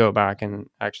 because when you go back and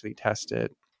actually test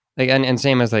it, like, and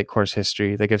same as like course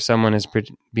history, like if someone is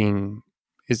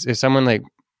if someone like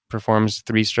performs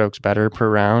 3 strokes better per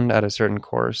round at a certain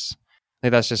course,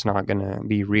 like that's just not going to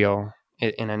be real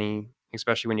in any,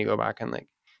 especially when you go back and like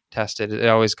test it. It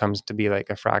always comes to be like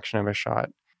a fraction of a shot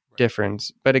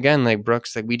difference. But again, like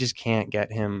Brooks, like we just can't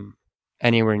get him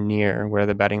anywhere near where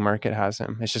the betting market has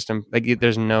him. It's just like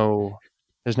there's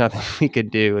nothing we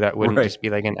could do that wouldn't just be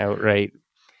like an outright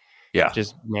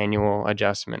just manual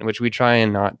adjustment, which we try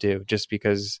and not do, just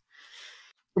because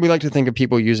we like to think of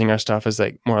people using our stuff as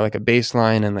like more like a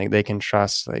baseline, and like they can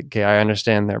trust, like, okay, I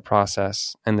understand their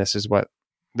process and this is what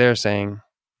they're saying.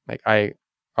 Like I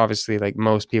obviously, like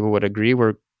most people would agree,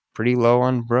 we're pretty low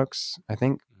on Brooks. I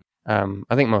think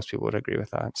most people would agree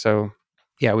with that. So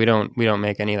yeah, we don't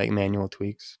make any like manual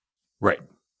tweaks. Right.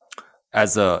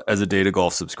 As a Data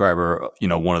Golf subscriber,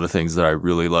 one of the things that I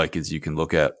really like is you can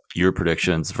look at your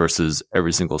predictions versus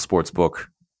every single sports book,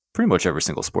 pretty much every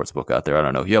single sports book out there. I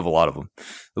don't know. You have a lot of them,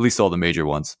 at least all the major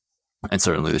ones, and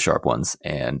certainly the sharp ones.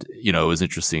 And, it was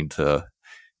interesting to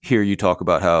hear you talk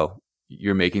about how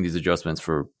you're making these adjustments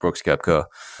for Brooks Koepka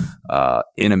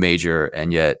in a major,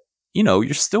 and yet,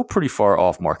 you're still pretty far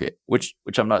off market, which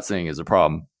I'm not saying is a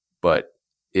problem, but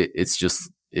it's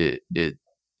just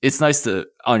it's nice to,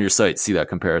 on your site, see that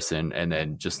comparison, and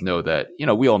then just know that,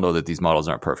 we all know that these models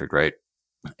aren't perfect, right?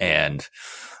 And,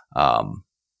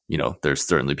 there's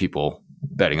certainly people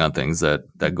betting on things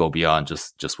that go beyond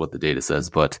just what the data says.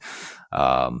 But,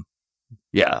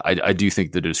 I do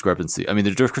think the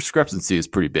discrepancy is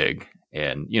pretty big.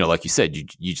 And, like you said,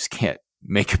 you just can't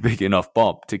make a big enough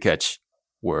bump to catch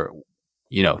where,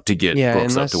 to get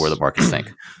Brooks up to where the markets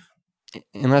think.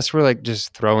 Unless we're like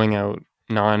just throwing out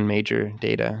non-major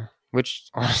data, which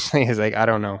honestly is like, I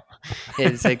don't know,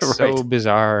 it's like right. So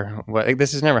bizarre. Like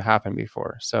this has never happened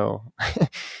before. So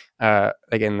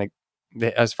again, like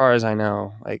as far as I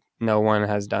know, like no one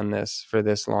has done this for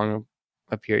this long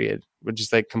a period, which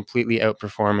is like completely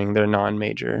outperforming their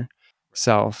non-major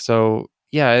self. So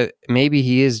yeah, maybe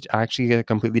he is actually a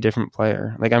completely different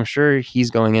player. Like I'm sure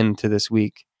he's going into this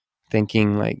week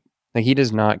thinking like he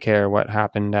does not care what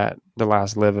happened at the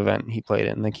last live event he played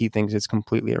in. Like he thinks it's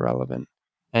completely irrelevant.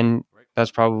 And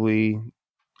that's probably,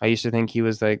 I used to think he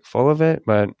was like full of it,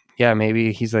 but yeah,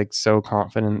 maybe he's like so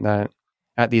confident that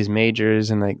at these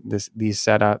majors and like these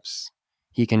setups,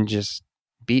 he can just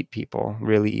beat people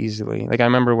really easily. Like I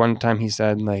remember one time he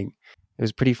said, like, it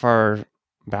was pretty far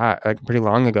back, like pretty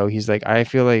long ago. He's like, I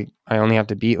feel like I only have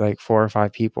to beat like 4 or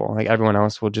 5 people. Like everyone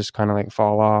else will just kind of like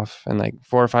fall off, and like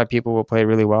 4 or 5 people will play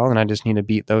really well, and I just need to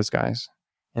beat those guys.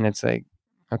 And it's like,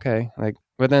 okay, like,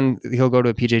 but then he'll go to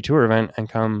a PGA Tour event and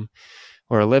come,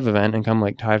 or a live event and come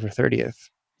like tied for 30th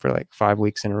for like 5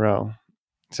 weeks in a row.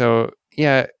 So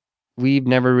yeah, we've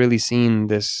never really seen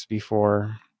this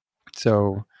before.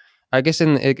 So I guess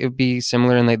it would be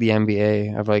similar in like the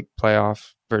NBA of like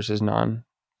playoff versus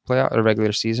non-playoff or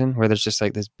regular season, where there's just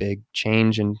like this big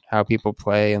change in how people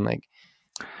play. And like,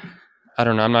 I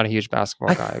don't know, I'm not a huge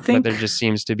basketball guy, but there just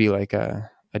seems to be like a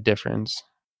difference.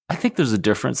 I think there's a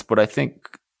difference, but I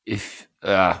think if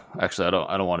actually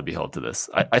I don't want to be held to this.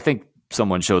 I think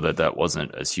someone showed that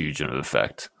wasn't as huge an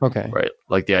effect. Okay. Right.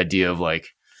 Like the idea of like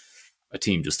a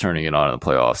team just turning it on in the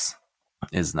playoffs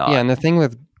is not. Yeah. And the thing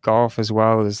with golf as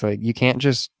well is like, you can't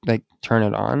just like turn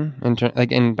it on and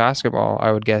like in basketball,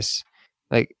 I would guess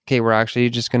like, okay, we're actually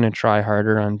just going to try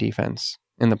harder on defense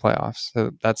in the playoffs.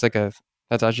 So that's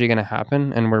actually going to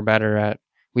happen. And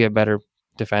we have better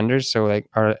defenders. So like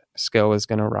our skill is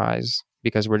going to rise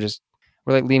because we're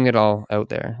like leaving it all out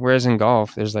there. Whereas in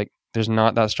golf, there's like there's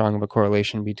not that strong of a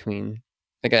correlation between,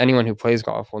 like, anyone who plays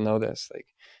golf will know this, like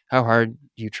how hard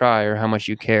you try or how much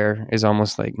you care is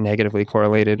almost like negatively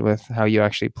correlated with how you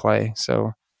actually play.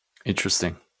 So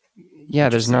Interesting. yeah,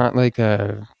 there's not like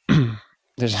a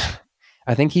there's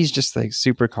I think he's just like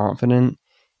super confident,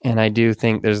 and I do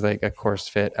think there's like a course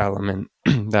fit element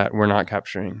that we're not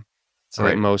capturing. So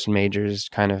like most majors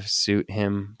kind of suit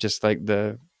him, just like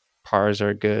the pars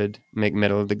are good, make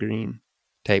middle of the green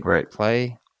type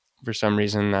play. For some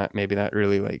reason that maybe that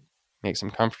really like makes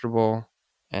him comfortable,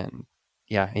 and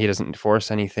yeah, he doesn't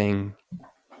force anything.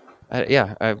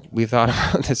 We thought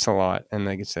about this a lot, and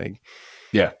like it's like,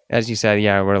 yeah, as you said,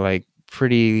 yeah, we're like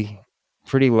pretty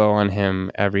low on him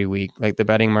every week. Like the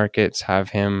betting markets have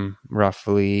him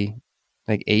roughly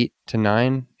like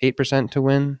 8% to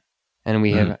win, and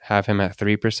we have him at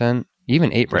 3%.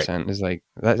 Even 8% is like,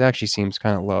 that actually seems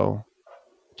kind of low.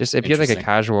 Just if you're like a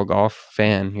casual golf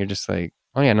fan, you're just like,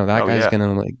 oh yeah, no, that guy's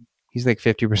gonna like, he's like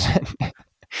 50%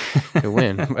 to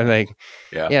win. But like,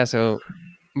 so,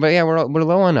 but yeah, we're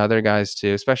low on other guys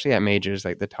too, especially at majors.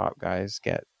 Like the top guys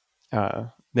get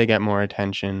more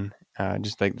attention.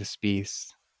 Just like the Spieth,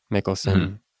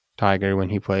 Mickelson, Tiger when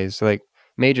he plays. So like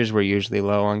majors we're usually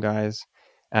low on guys.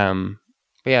 But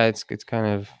yeah, it's kind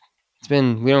of,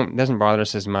 it doesn't bother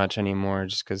us as much anymore,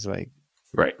 just because like,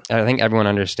 I think everyone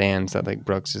understands that like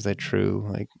Brooks is a true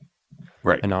like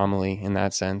anomaly in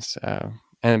that sense.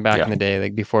 And back in the day,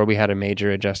 like before we had a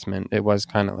major adjustment, it was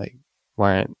kind of like,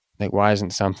 why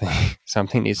isn't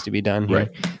something needs to be done here?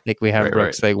 Like we have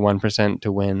Brooks like 1%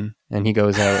 to win, and he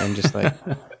goes out and just like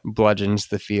bludgeons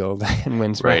the field and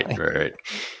wins. Like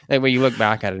when you look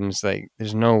back at it, and it's like,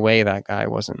 there's no way that guy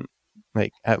wasn't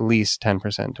like at least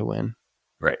 10% to win.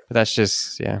 But that's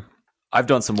just I've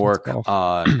done some work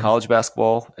on college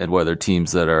basketball, and whether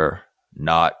teams that are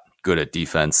not good at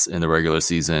defense in the regular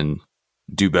season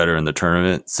do better in the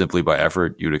tournament simply by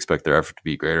effort. You would expect their effort to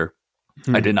be greater.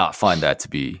 I did not find that to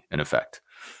be an effect.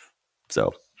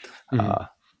 So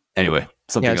anyway,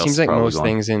 something else. It seems like most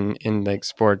things in like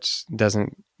sports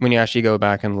doesn't, when you actually go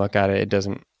back and look at it, it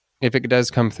doesn't, if it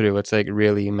does come through, it's like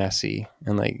really messy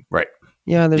and like,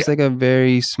 there's like a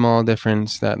very small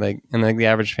difference that like, and like the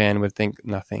average fan would think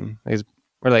nothing.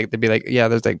 Or like, they'd be like,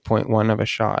 there's like 0.1 of a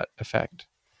shot effect.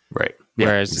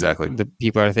 Whereas the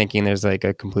people are thinking there's like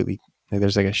a completely, like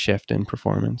there's like a shift in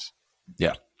performance.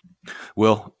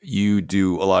 Will, you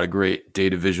do a lot of great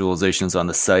data visualizations on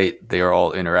the site. They are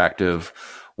all interactive.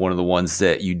 One of the ones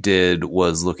that you did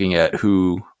was looking at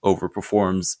who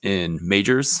overperforms in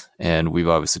majors, and we've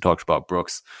obviously talked about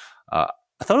Brooks. I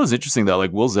thought it was interesting that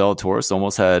like Will Zalatoris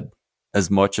almost had as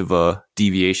much of a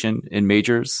deviation in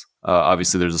majors.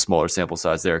 Obviously, there's a smaller sample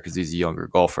size there because he's a younger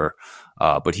golfer,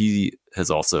 but he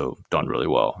has also done really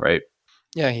well, right?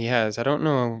 Yeah, he has. I don't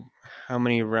know how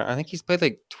many rounds. I think he's played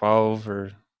like 12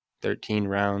 or 13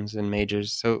 rounds in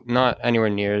majors, so not anywhere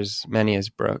near as many as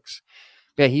Brooks.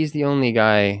 But yeah, he's the only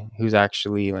guy who's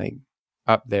actually like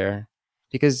up there,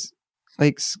 because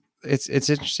like it's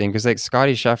interesting because like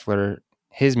Scottie Scheffler,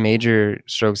 his major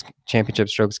championship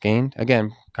strokes gained,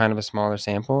 again, kind of a smaller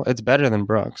sample. It's better than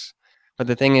Brooks, but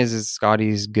the thing is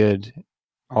Scottie's good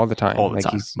all the time.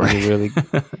 He's really,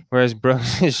 whereas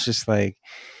Brooks is just like,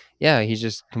 he's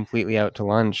just completely out to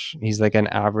lunch. He's like an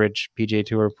average PGA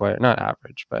Tour player. Not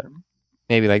average, but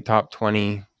maybe like top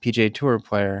 20 PGA Tour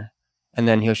player. And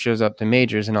then he shows up to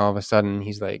majors, and all of a sudden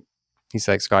he's like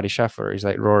Scottie Scheffler. He's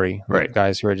like Rory, like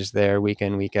guys who are just there week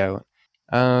in, week out.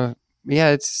 It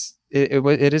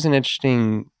is an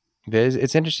interesting viz.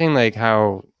 It's interesting like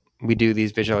how we do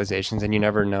these visualizations, and you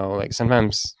never know. Like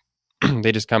sometimes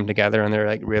they just come together and they're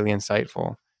like really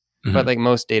insightful. But like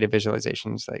most data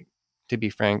visualizations, like, to be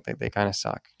frank, like they kind of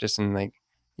suck. Just in like,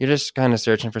 you're just kind of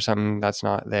searching for something that's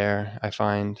not there, I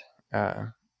find.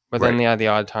 But then the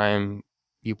odd time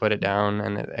you put it down,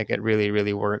 and it really,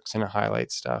 really works, and it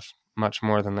highlights stuff much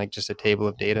more than like just a table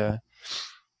of data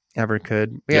ever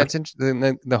could. But it's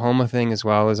interesting. The Homa thing as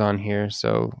well is on here.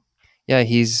 So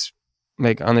he's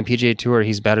like on the PGA Tour,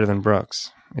 he's better than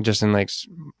Brooks, just in like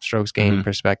strokes gained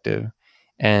perspective.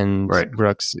 And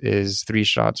Brooks is 3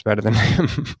 shots better than him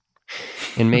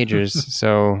in majors.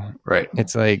 So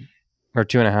it's like, or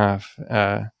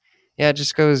 2.5. It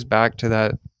just goes back to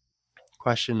that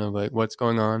question of like what's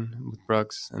going on with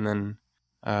Brooks. And then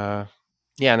and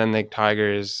then like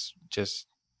Tiger is just,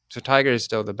 so Tiger is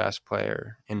still the best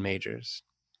player in majors,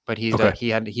 but he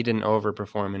didn't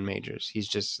overperform in majors. He's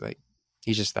just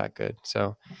that good.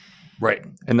 So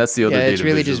and that's the other data it's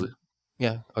really just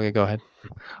okay, go ahead.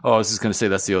 I was just going to say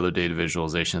that's the other data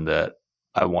visualization that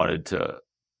I wanted to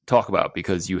talk about,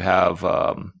 because you have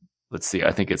let's see,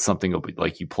 I think it's something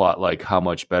like you plot like how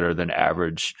much better than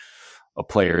average a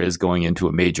player is going into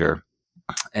a major,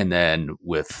 and then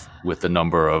with the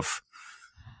number of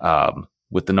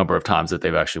times that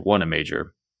they've actually won a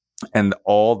major, and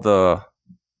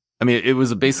I mean, it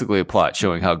was basically a plot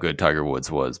showing how good Tiger Woods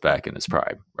was back in his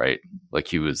prime, right? Like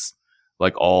he was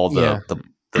like all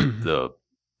the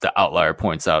outlier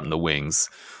points out in the wings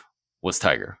was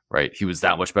Tiger, right? He was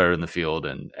that much better in the field,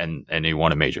 and he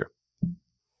won a major.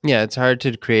 Yeah, it's hard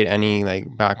to create any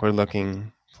like backward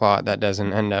looking plot that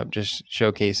doesn't end up just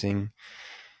showcasing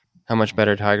how much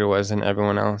better Tiger was than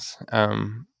everyone else.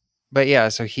 But yeah,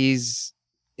 so it's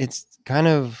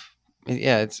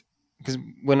because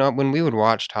when we would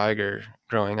watch Tiger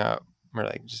growing up, or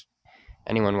like just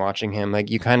anyone watching him, like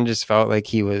you kind of just felt like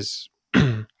he was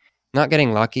not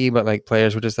getting lucky, but like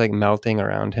players were just like melting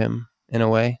around him in a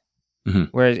way. Mm-hmm.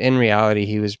 Whereas in reality,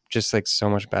 he was just like so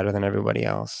much better than everybody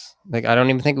else. Like I don't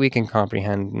even think we can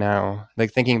comprehend now,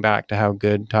 like thinking back to how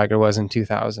good Tiger was in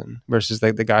 2000 versus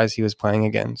like the guys he was playing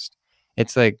against.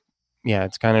 It's like, yeah,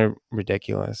 it's kind of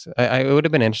ridiculous. It would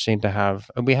have been interesting to have.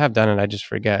 We have done it. I just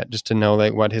forget just to know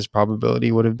like what his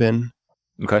probability would have been.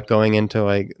 Okay, going into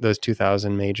like those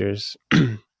 2000 majors.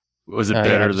 Was it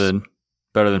better than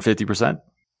 50%?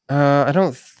 I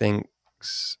don't think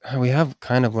so. We have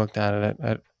kind of looked at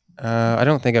it. I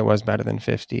don't think it was better than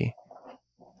 50.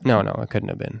 No, it couldn't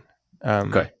have been.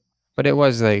 Okay, but it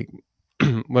was like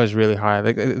was really high.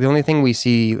 Like the only thing we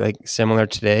see like similar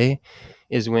today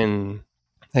is when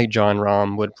like Jon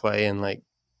Rahm would play in like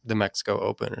the Mexico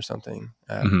Open or something.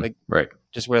 Like right,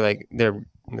 just where like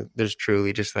there's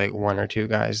truly just like one or two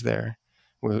guys there,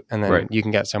 and then you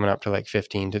can get someone up to like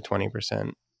 15 to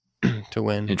 20% to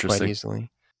win quite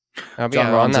easily. But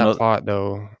yeah, on that plot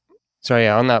though. Sorry,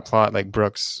 yeah, on that plot, like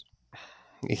Brooks,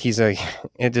 he's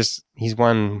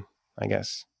won, I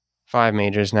guess, 5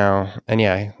 majors now, and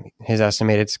yeah, his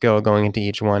estimated skill going into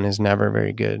each one is never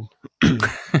very good.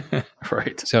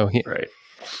 Right. So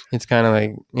it's kind of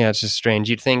like, yeah, it's just strange.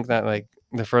 You'd think that like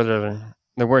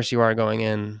the worse you are going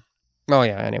in. Oh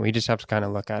yeah, anyway, you just have to kind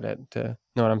of look at it to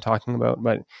know what I'm talking about.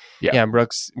 But yeah,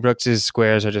 Brooks's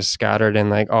squares are just scattered in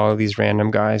like all of these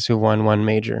random guys who won 1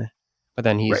 major. But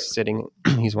then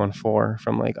he's won 4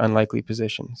 from like unlikely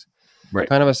positions. Right.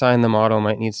 Kind of a sign the model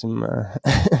might need some,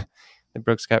 the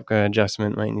Brooks Koepka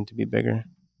adjustment might need to be bigger.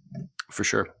 For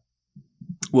sure.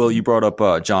 Well, you brought up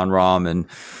Jon Rahm and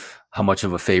how much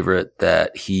of a favorite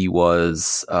that he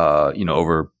was,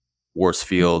 over worse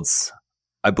fields.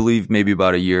 I believe maybe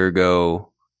about a year ago,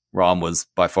 Rahm was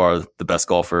by far the best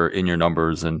golfer in your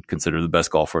numbers and considered the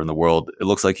best golfer in the world. It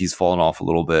looks like he's fallen off a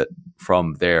little bit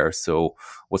from there. So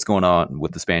what's going on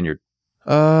with the Spaniard?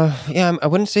 Yeah, I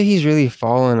wouldn't say he's really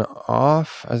fallen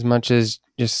off as much as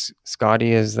just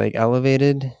Scottie is like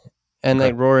elevated, and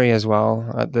like Rory as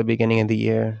well at the beginning of the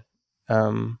year.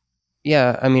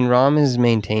 Yeah, I mean, Rahm is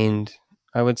maintained.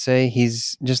 I would say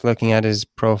he's just looking at his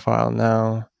profile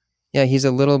now. Yeah, he's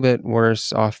a little bit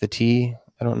worse off the tee.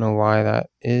 I don't know why that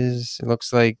is. It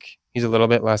looks like he's a little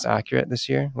bit less accurate this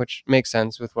year, which makes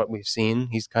sense with what we've seen.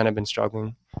 He's kind of been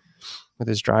struggling with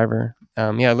his driver.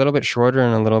 Yeah, a little bit shorter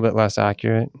and a little bit less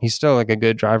accurate. He's still like a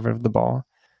good driver of the ball,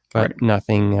 but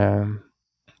nothing,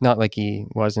 not like he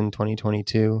was in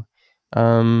 2022.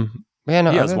 Yeah,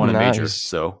 no, he has won a major,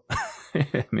 so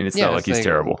I mean, it's not like he's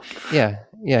terrible. Yeah,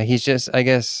 he's just, I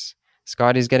guess,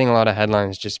 Scottie's getting a lot of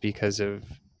headlines just because of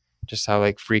just how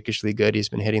like freakishly good he's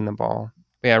been hitting the ball.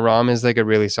 But yeah, Rahm is like a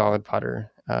really solid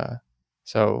putter.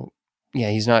 So yeah,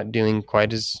 he's not doing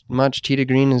quite as much tee to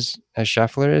green as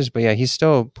Scheffler is, but yeah, he's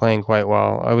still playing quite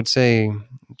well. I would say,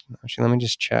 actually, let me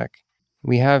just check.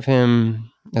 We have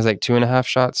him as like 2.5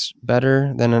 shots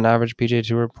better than an average PGA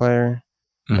Tour player.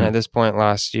 Mm-hmm. And at this point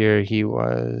last year, he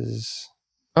was,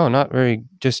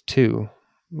 just 2.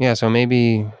 Yeah, so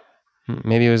maybe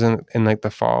it was in like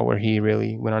the fall where he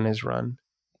really went on his run.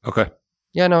 Okay.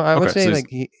 Yeah, no, I would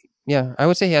say I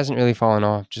would say he hasn't really fallen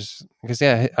off just because,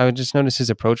 I would just notice his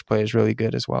approach play is really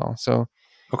good as well. So,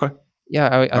 okay.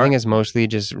 Yeah, I think it's mostly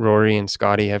just Rory and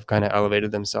Scottie have kind of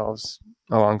elevated themselves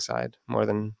alongside more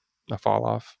than a fall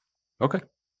off. Okay.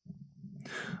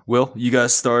 Will, you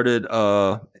guys started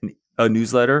a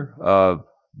newsletter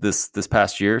this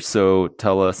past year. So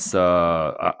tell us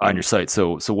on your site.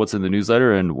 So what's in the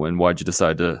newsletter and why'd you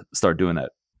decide to start doing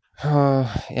that?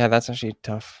 Oh, yeah, that's actually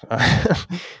tough.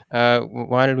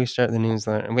 Why did we start the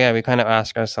newsletter? Yeah, we kind of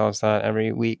ask ourselves that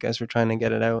every week as we're trying to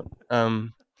get it out.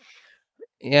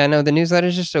 The newsletter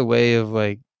is just a way of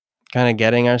like kind of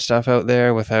getting our stuff out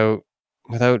there without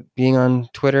being on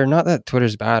Twitter. Not that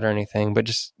Twitter's bad or anything, but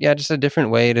just a different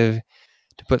way to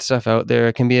put stuff out there.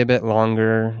 It can be a bit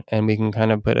longer, and we can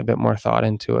kind of put a bit more thought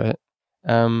into it.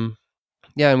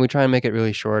 Yeah, and we try and make it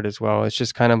really short as well. It's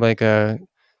just kind of like a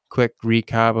quick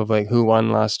recap of like who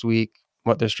won last week,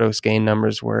 what their strokes gain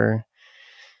numbers were,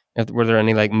 were there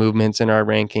any like movements in our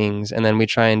rankings, and then we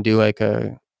try and do like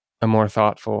a more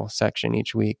thoughtful section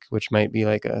each week, which might be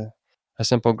like a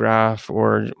simple graph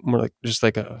or more like just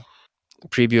like a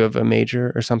preview of a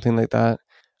major or something like that.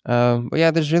 But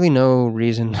yeah, there's really no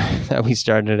reason that we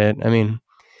started it. I mean,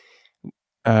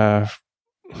 yeah,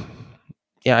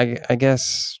 I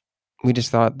guess we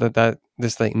just thought that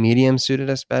this like medium suited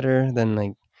us better than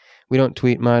like, we don't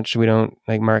tweet much, we don't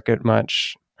like market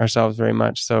much ourselves very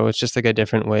much, so it's just like a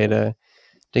different way to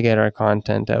get our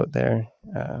content out there.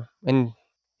 And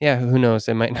yeah, who knows,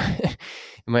 it might not, it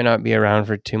might not be around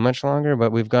for too much longer,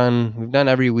 but we've done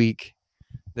every week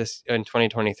this in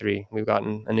 2023. We've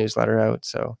gotten a newsletter out,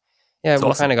 so yeah, That's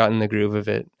we've awesome. kind of gotten the groove of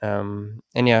it. And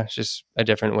yeah, it's just a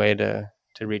different way to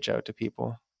reach out to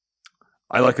people.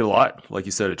 I like it a lot. Like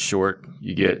you said, it's short.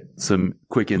 You get some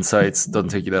quick insights. Doesn't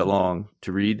take you that long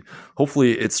to read.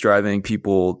 Hopefully, it's driving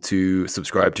people to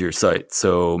subscribe to your site.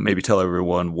 So maybe tell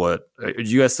everyone what. Do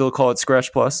you guys still call it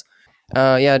Scratch Plus?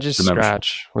 Yeah, just The membership.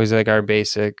 Scratch was like our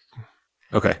basic.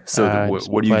 Okay, so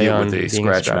what do you play get on with a being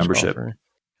Scratch membership?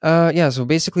 golfer. Yeah, so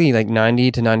basically like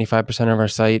 90 to 95% of our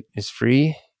site is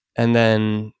free. And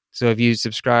then, so if you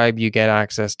subscribe, you get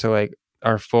access to like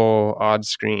our full odds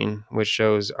screen, which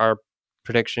shows our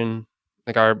prediction,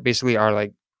 like basically our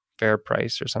like fair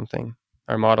price or something,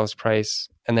 our model's price.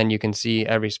 And then you can see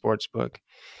every sports book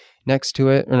next to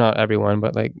it, or not everyone,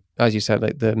 but like, as you said,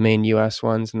 like the main US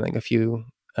ones and like a few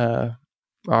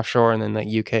offshore and then like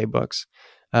UK books.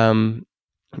 And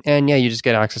yeah, you just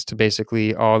get access to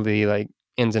basically all the like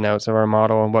ins and outs of our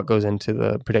model and what goes into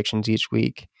the predictions each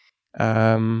week.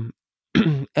 And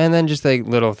then just like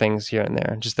little things here and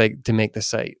there, just like to make the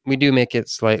site. We do make it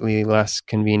slightly less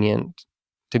convenient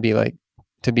to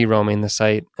be roaming the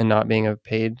site and not being a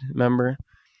paid member.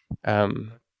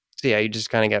 So yeah, you just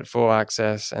kind of get full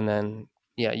access, and then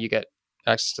yeah, you get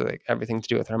access to like everything to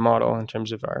do with our model in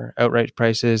terms of our outright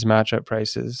prices, matchup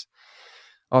prices,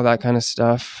 all that kind of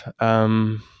stuff.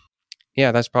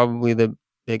 Yeah, that's probably the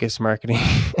biggest marketing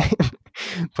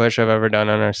push I've ever done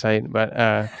on our site. But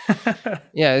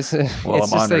yeah, it's Well, it's I'm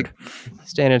just honored. like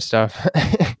standard stuff.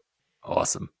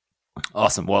 Awesome.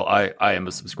 Well, I am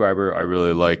a subscriber. I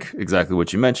really like exactly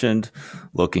what you mentioned,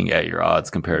 looking at your odds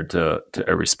compared to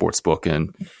every sports book,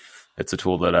 and it's a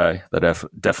tool that I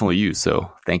definitely use.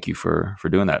 So thank you for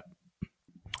doing that.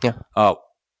 Yeah.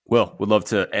 Will, would love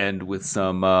to end with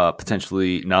some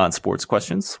potentially non-sports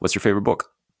questions. What's your favorite book?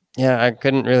 Yeah, I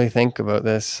couldn't really think about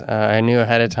this. I knew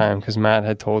ahead of time because Matt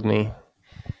had told me.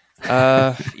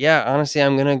 Yeah, honestly,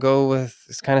 I'm gonna go with.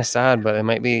 It's kind of sad, but it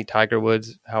might be Tiger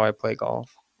Woods' How I Play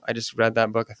Golf. I just read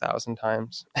that book 1,000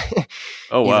 times.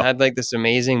 Oh, He wow. had like this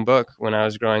amazing book when I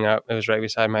was growing up. It was right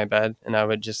beside my bed, and I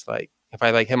would just like, if I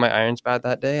like hit my irons bad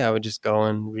that day, I would just go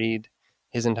and read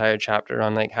his entire chapter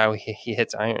on like how he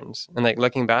hits irons. And like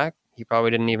looking back, he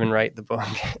probably didn't even write the book.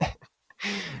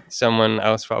 Someone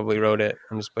else probably wrote it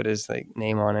and just put his like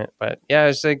name on it. But yeah,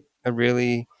 it's like a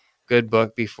really good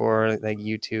book before like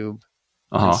YouTube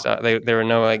and stuff. There were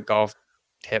no like golf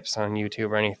tips on YouTube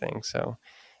or anything. So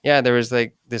yeah, there was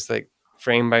like this like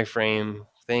frame by frame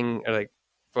thing, or like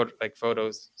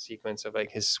photos sequence of like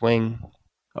his swing.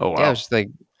 Oh, wow. Yeah, it was just like,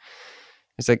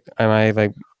 it's like my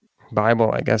like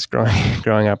Bible, I guess,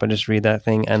 growing up. I just read that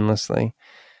thing endlessly.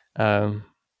 Was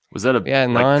that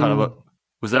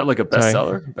was that like a Sorry.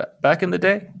 bestseller back in the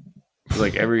day?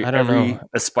 Like every I don't know.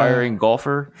 aspiring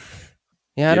golfer,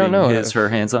 Yeah, I don't know. Her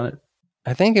hands on it.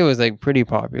 I think it was like pretty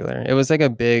popular. It was like a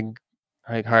big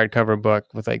like hardcover book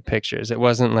with like pictures. It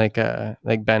wasn't like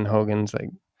Ben Hogan's, like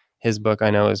his book I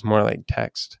know is more like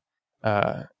text.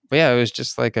 But yeah, it was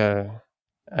just like I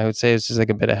would say it's just like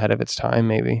a bit ahead of its time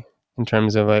maybe in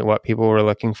terms of like what people were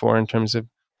looking for in terms of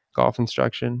golf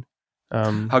instruction.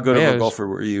 How good of a golfer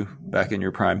were you back in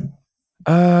your prime?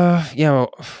 Yeah,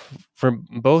 well, for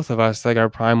both of us, like our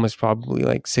prime was probably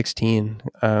like 16.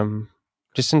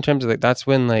 Just in terms of like, that's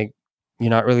when like you're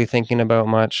not really thinking about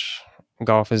much.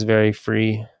 Golf is very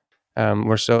free.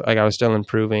 We're still like, I was still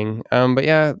improving. But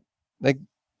yeah, like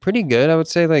pretty good, I would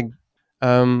say. Like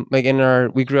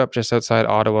we grew up just outside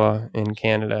Ottawa in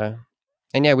Canada,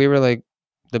 and yeah, we were like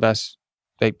the best,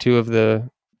 like two of the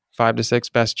 5 to 6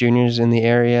 best juniors in the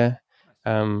area.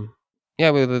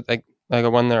 Yeah, we were like I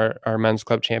won our men's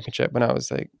club championship when I was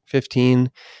like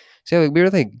 15. So yeah, like we were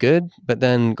like good, but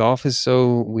then golf is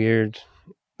so weird.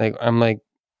 Like I'm like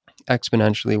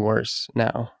exponentially worse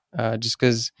now, just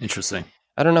because. Interesting.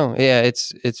 I don't know. Yeah,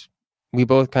 we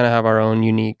both kind of have our own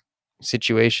unique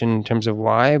situation in terms of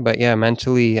why. But yeah,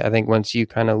 mentally, I think once you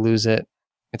kind of lose it,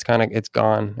 it's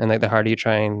gone. And like the harder you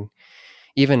try, and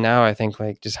even now, I think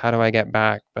like just how do I get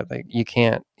back? But like you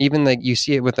can't. Even like you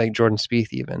see it with like Jordan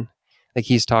Spieth, even like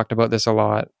he's talked about this a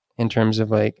lot in terms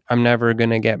of like I'm never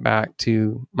gonna get back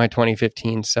to my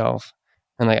 2015 self,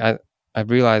 and like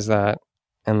I've realized that,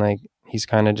 and like he's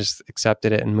kind of just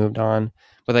accepted it and moved on.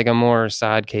 But like a more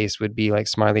sad case would be like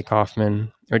Smiley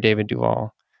Kaufman or David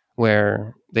Duval,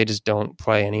 where they just don't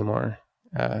play anymore.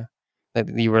 That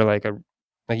you were like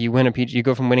you win a PG, you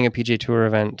go from winning a PGA Tour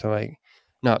event to like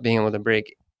not being able to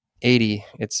break 80.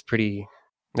 It's pretty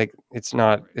like it's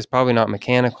probably not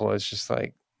mechanical. It's just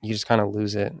like you just kind of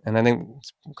lose it, and I think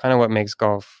it's kind of what makes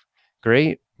golf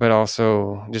great, but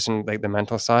also just in like the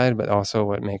mental side, but also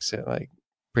what makes it like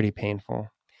pretty painful.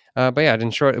 But yeah,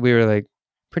 in short, we were like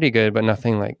pretty good, but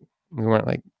nothing like we weren't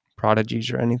like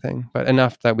prodigies or anything, but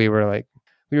enough that we were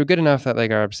good enough that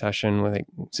like our obsession with like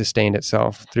sustained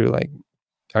itself through like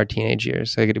our teenage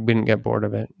years. Like we didn't get bored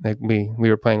of it. Like we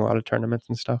were playing a lot of tournaments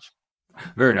and stuff.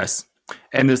 Very nice.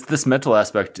 And this mental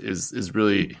aspect is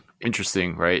really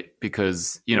interesting, right?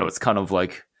 Because it's kind of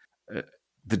like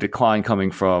the decline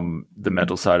coming from the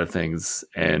mental side of things,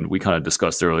 and we kind of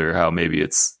discussed earlier how maybe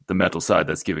it's the mental side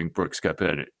that's giving Brooks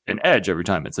Koepka an edge every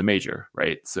time it's a major,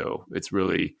 right? So it's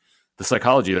really the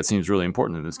psychology that seems really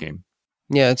important in this game.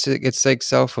 Yeah, it's like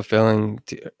self-fulfilling,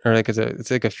 or like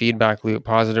it's like a feedback loop,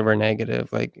 positive or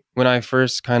negative. Like when I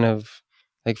first kind of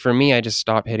like for me, I just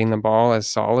stopped hitting the ball as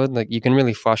solid. Like you can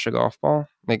really flush a golf ball,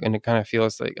 like, and it kind of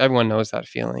feels like everyone knows that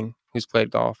feeling who's played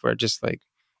golf, where it just like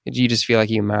you just feel like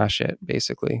you mash it.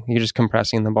 Basically, you're just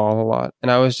compressing the ball a lot, and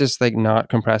I was just like not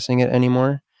compressing it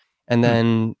anymore. And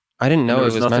then I didn't know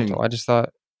it was mental.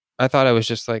 I thought it was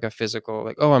just like a physical,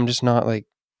 like, oh, I'm just not like,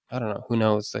 I don't know, who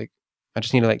knows, like. I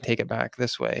just need to like take it back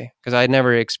this way, because I'd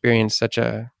never experienced such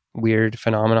a weird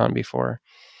phenomenon before.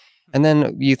 And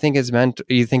then you think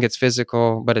it's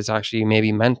physical, but it's actually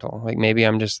maybe mental. Like maybe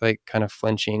I'm just like kind of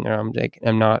flinching, or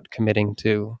I'm not committing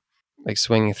to like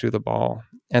swinging through the ball.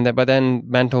 But then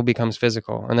mental becomes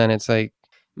physical, and then it's like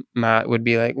Matt would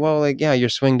be like, well, like yeah, your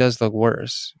swing does look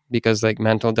worse because like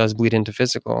mental does bleed into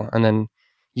physical, and then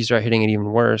you start hitting it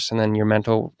even worse, and then your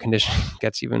mental condition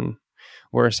gets even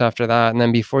worse after that. And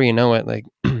then before you know it, like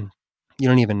you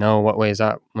don't even know what way's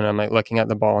up. When I'm like looking at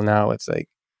the ball now, it's like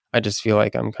I just feel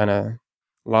like I'm kind of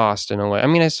lost in a way. I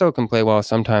mean, I still can play well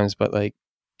sometimes, but like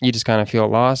you just kind of feel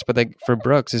lost. But like for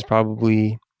Brooks is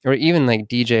probably, or even like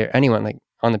DJ or anyone like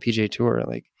on the PGA Tour,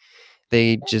 like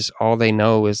they just all they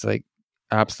know is like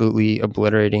absolutely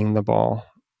obliterating the ball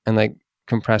and like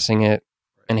compressing it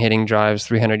and hitting drives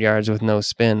 300 yards with no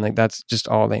spin. Like that's just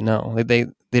all they know. Like they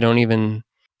don't even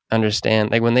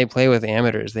understand. Like when they play with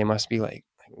amateurs, they must be like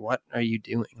what are you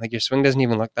doing? Like your swing doesn't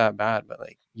even look that bad, but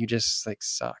like you just like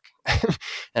suck.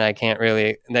 And I can't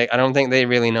really, I don't think they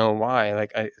really know why.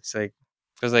 Like it's like,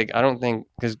 because like I don't think,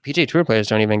 because PGA Tour players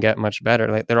don't even get much better.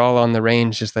 Like they're all on the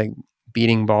range just like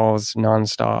beating balls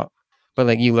nonstop. But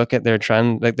like you look at their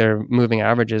trend, like their moving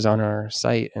averages on our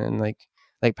site, and like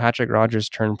Patrick Rogers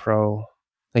turned pro.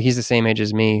 Like he's the same age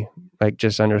as me, like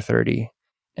just under 30,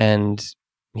 and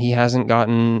he hasn't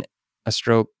gotten a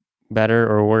stroke better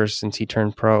or worse since he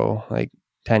turned pro like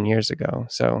 10 years ago.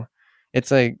 So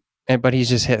it's like, but he's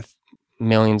just hit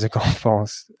millions of golf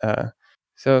balls.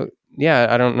 So yeah,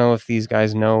 I don't know if these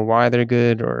guys know why they're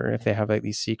good or if they have like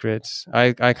these secrets.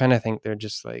 I kind of think they're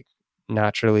just like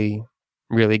naturally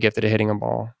really gifted at hitting a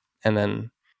ball. And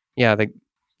then, yeah,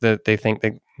 they think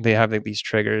they have like these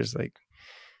triggers,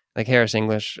 like Harris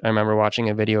English. I remember watching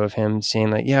a video of him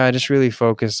saying like, yeah, I just really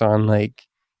focus on like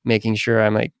making sure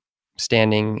I'm like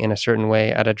standing in a certain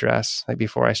way at address, like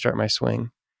before I start my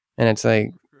swing. And it's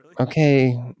like,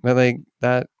 okay, but like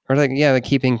that, or like, yeah, like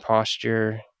keeping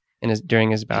posture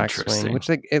during his backswing, which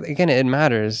like, again, it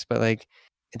matters, but like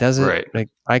it doesn't, right. Like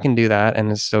I can do that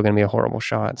and it's still going to be a horrible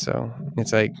shot. So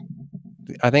it's like,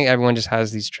 I think everyone just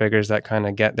has these triggers that kind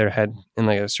of get their head in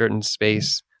like a certain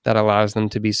space that allows them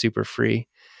to be super free.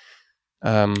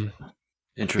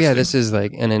 Interesting. Yeah, this is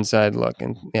like an inside look,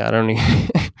 and yeah, I don't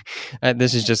even,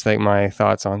 this is just like my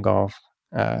thoughts on golf.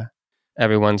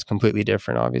 Everyone's completely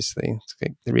different, obviously. It's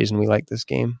like the reason we like this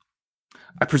game.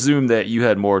 I presume that you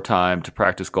had more time to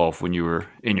practice golf when you were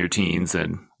in your teens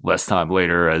and less time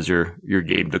later as your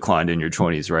game declined in your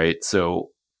 20s, right?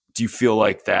 So do you feel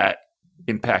like that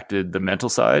impacted the mental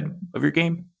side of your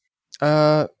game?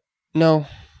 No.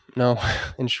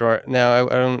 In short, no,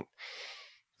 I don't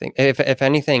think, if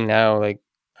anything now, like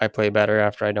I play better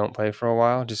after I don't play for a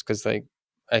while, just because like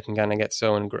I can kind of get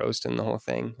so engrossed in the whole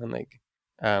thing, and like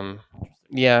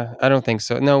Yeah, I don't think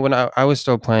so. No, when I was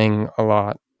still playing a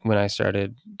lot when I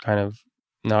started kind of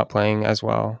not playing as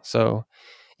well. So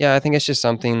yeah, I think it's just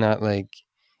something that like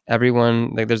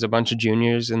everyone, like there's a bunch of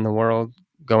juniors in the world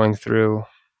going through,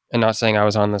 and not saying I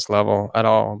was on this level at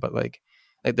all, but like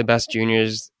the best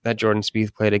juniors that Jordan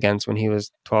Spieth played against when he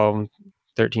was 12,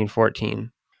 13,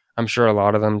 14. I'm sure a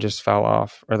lot of them just fell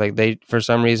off, or like they, for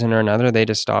some reason or another, they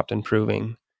just stopped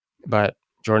improving. But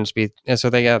Jordan Spieth, yeah, so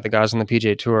they, yeah, the guys on the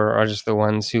PGA Tour are just the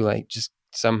ones who like just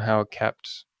somehow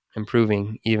kept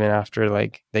improving even after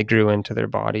like they grew into their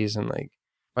bodies, and like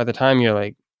by the time you're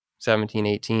like 17,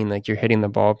 18, like you're hitting the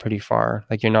ball pretty far.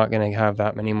 Like you're not going to have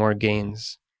that many more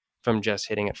gains from just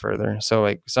hitting it further. So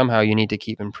like somehow you need to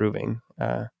keep improving.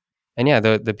 And yeah,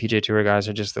 the PGA Tour guys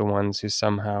are just the ones who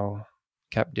somehow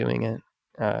kept doing it.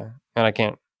 And I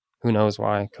can't, who knows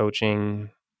why, coaching,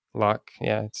 luck.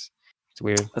 Yeah, it's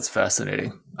weird. That's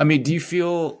fascinating. I mean, do you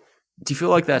feel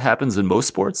like that happens in most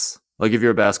sports? Like if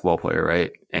you're a basketball player,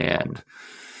 right? And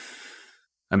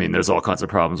I mean, there's all kinds of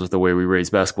problems with the way we raise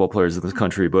basketball players in this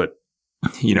country, but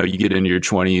you know, you get into your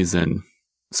 20s and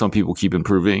some people keep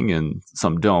improving and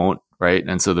some don't, right?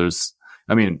 And so there's,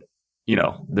 I mean, you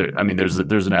know, there's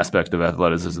an aspect of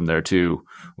athleticism there too,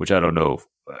 which I don't know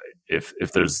if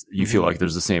there's, you feel like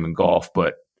there's the same in golf,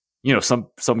 but you know,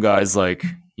 some guys like,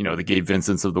 you know, the Gabe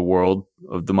Vincents of the world,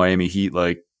 of the Miami Heat,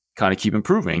 like kind of keep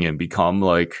improving and become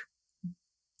like,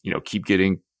 you know,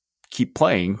 keep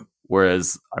playing.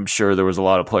 Whereas I'm sure there was a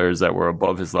lot of players that were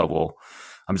above his level.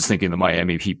 I'm just thinking the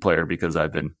Miami Heat player because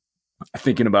I've been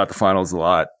thinking about the finals a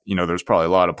lot. You know, there's probably a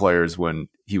lot of players when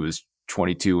he was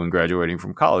 22 and graduating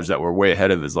from college that were way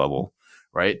ahead of his level,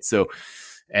 right? So,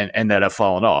 and that have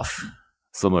fallen off,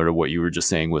 similar to what you were just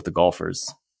saying with the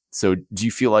golfers. So, do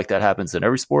you feel like that happens in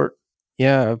every sport?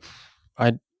 Yeah,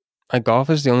 I golf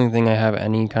is the only thing I have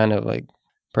any kind of like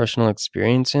personal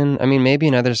experience in. I mean, maybe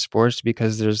in other sports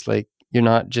because there's like you're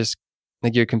not just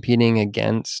like you're competing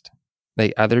against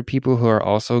like other people who are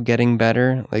also getting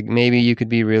better. Like maybe you could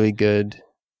be really good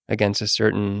against a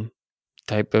certain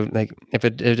type of like if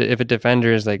a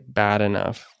defender is like bad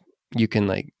enough, you can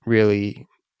like really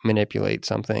manipulate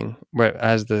something. But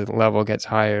as the level gets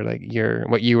higher, like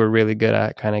what you were really good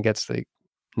at kind of gets like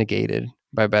negated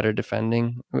by better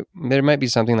defending. There might be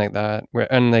something like that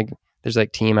where, and like there's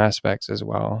like team aspects as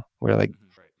well where like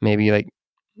maybe like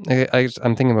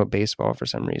I'm thinking about baseball for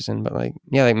some reason, but like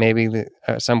yeah, like maybe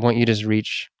at some point you just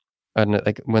reach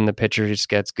like when the pitcher just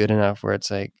gets good enough where it's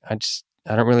like I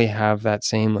don't really have that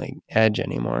same like edge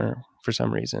anymore for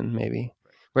some reason, maybe.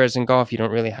 Whereas in golf you don't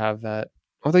really have that,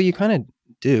 although you kind of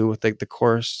do with like the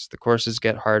courses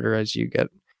get harder as you get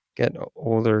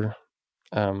older,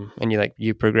 and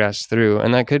you progress through,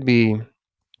 and that could be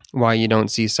why you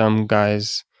don't see some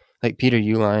guys like Peter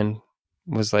Uihlein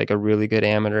was like a really good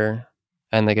amateur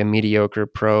and like a mediocre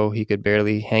pro. He could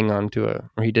barely hang on to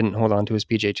or he didn't hold on to his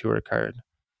PGA Tour card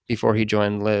before he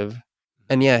joined Live.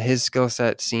 And yeah, his skill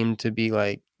set seemed to be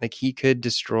like he could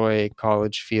destroy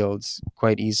college fields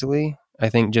quite easily. I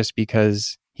think just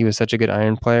because he was such a good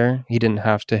iron player, he didn't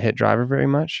have to hit driver very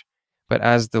much. But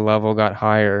as the level got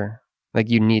higher, like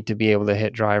you need to be able to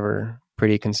hit driver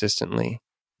pretty consistently.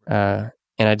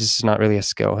 And I just not really a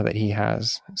skill that he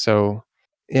has. So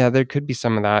yeah, there could be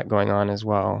some of that going on as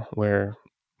well, where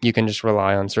you can just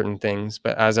rely on certain things,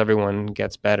 but as everyone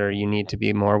gets better, you need to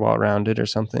be more well-rounded or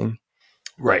something.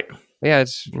 Right. But yeah,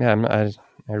 I'm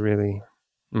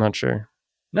not sure.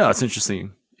 No, it's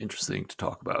interesting to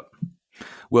talk about.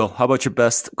 Will, how about your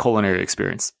best culinary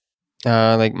experience?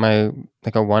 Like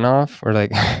a one-off or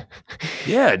like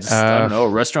yeah, just I don't know, a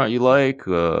restaurant you like,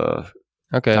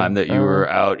 okay, time that you were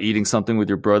out eating something with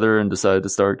your brother and decided to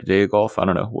start a day of golf. I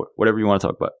don't know, whatever you want to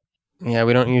talk about. Yeah,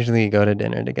 we don't usually go to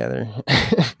dinner together.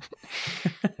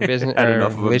 Business,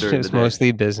 our relationship's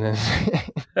mostly business.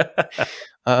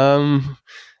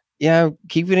 Yeah,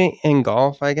 keeping it in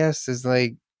golf, I guess, is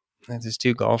like it's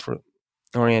too golf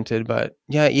oriented. But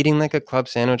yeah, eating like a club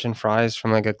sandwich and fries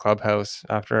from like a clubhouse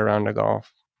after a round of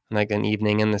golf, like an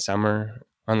evening in the summer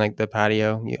on like the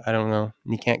patio. I don't know,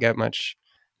 you can't get much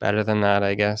better than that,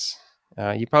 I guess.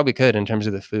 You probably could in terms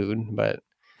of the food, but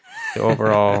the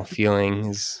overall feeling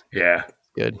is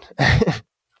good.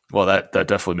 Well, that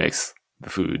definitely makes the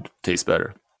food taste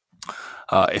better.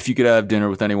 If you could have dinner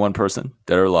with any one person,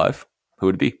 dead or alive, who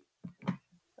would it be?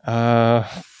 Yeah.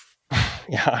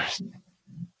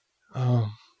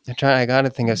 I got to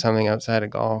think of something outside of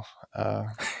golf.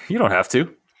 You don't have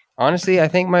to. Honestly, I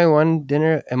think my one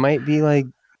dinner, it might be like,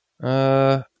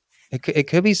 it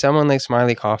could be someone like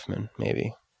Smiley Kaufman,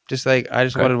 maybe. Just like, I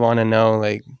just would want to know,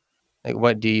 like,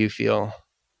 what do you feel?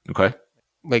 Okay.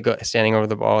 like standing over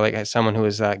the ball, like as someone who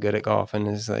is that good at golf and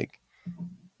is like,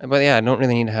 but yeah, I don't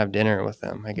really need to have dinner with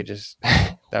them. I could just,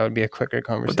 that would be a quicker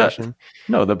conversation.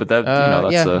 That's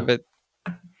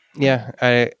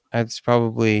I'd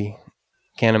probably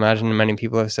can't imagine many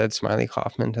people have said Smiley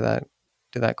Kaufman to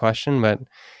that question, but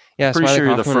yeah, pretty Smiley sure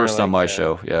you're the Kaufman first on my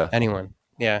show. Yeah. Anyone.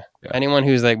 Yeah. Anyone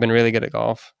who's like been really good at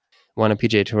golf, won a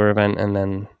PGA Tour event, and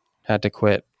then had to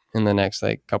quit in the next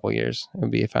like couple years. It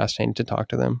would be fascinating to talk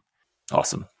to them.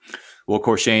 Awesome. Well,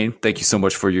 Courchene, thank you so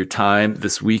much for your time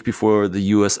this week before the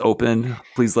U.S. Open.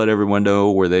 Please let everyone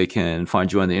know where they can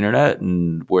find you on the internet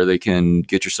and where they can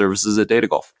get your services at Data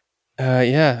Golf.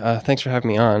 Thanks for having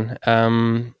me on.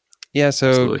 So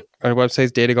Absolutely. Our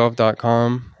website's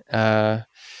datagolf.com. And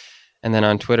then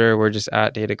on Twitter, we're just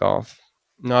at datagolf,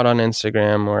 not on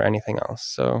Instagram or anything else.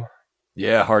 So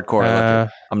yeah, hardcore. I like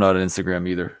it. I'm not on Instagram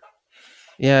either.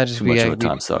 Yeah, just too much of a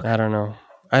time suck. I don't know.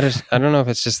 I don't know if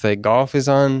it's just like golf is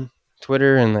on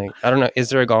Twitter and like I don't know. Is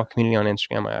there a golf community on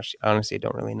Instagram? I honestly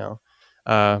don't really know.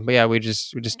 But yeah, we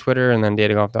just Twitter and then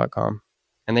datagolf.com.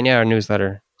 And then our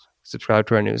newsletter. Subscribe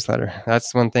to our newsletter.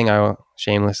 That's one thing I will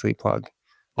shamelessly plug.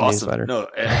 Awesome. Newsletter. No,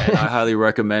 and I highly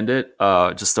recommend it.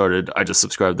 I just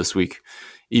subscribed this week,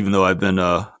 even though I've been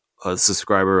a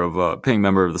subscriber of paying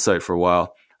member of the site for a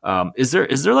while. Is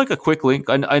there like a quick link?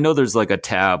 I know there's like a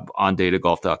tab on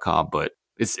datagolf.com, but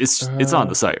it's on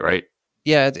the site, right?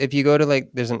 Yeah, if you go to like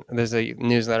there's a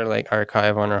newsletter like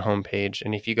archive on our homepage,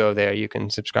 and if you go there, you can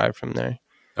subscribe from there.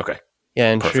 Okay.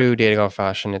 Yeah, in true Data Golf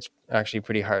fashion, it's actually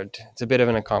pretty hard. It's a bit of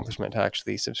an accomplishment to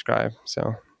actually subscribe.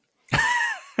 So,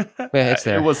 yeah, it's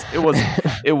there. It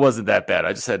wasn't that bad.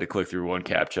 I just had to click through one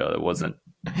CAPTCHA. It wasn't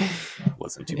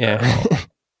too bad at all.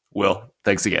 Will,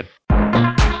 thanks again.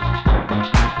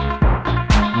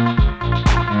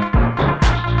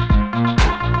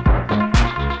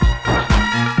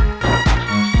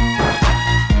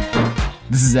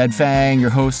 This is Ed Fang, your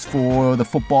host for the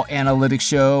Football Analytics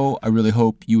Show. I really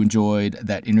hope you enjoyed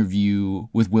that interview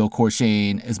with Will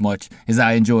Courchene as much as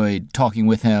I enjoyed talking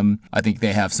with him. I think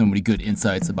they have so many good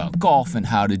insights about golf and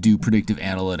how to do predictive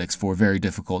analytics for a very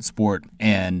difficult sport.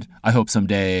 And I hope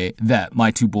someday that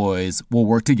my two boys will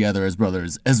work together as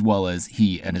brothers as well as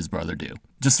he and his brother do.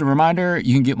 Just a reminder,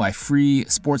 you can get my free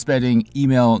sports betting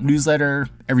email newsletter.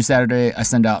 Every Saturday, I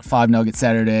send out 5 Nugget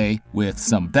Saturday with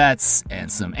some bets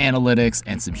and some analytics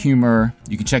and some humor.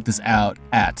 You can check this out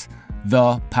at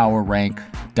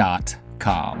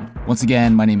thepowerrank.com. Once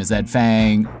again, my name is Ed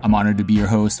Fang. I'm honored to be your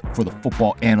host for the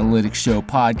Football Analytics Show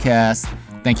podcast.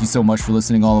 Thank you so much for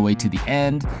listening all the way to the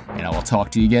end, and I will talk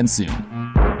to you again soon.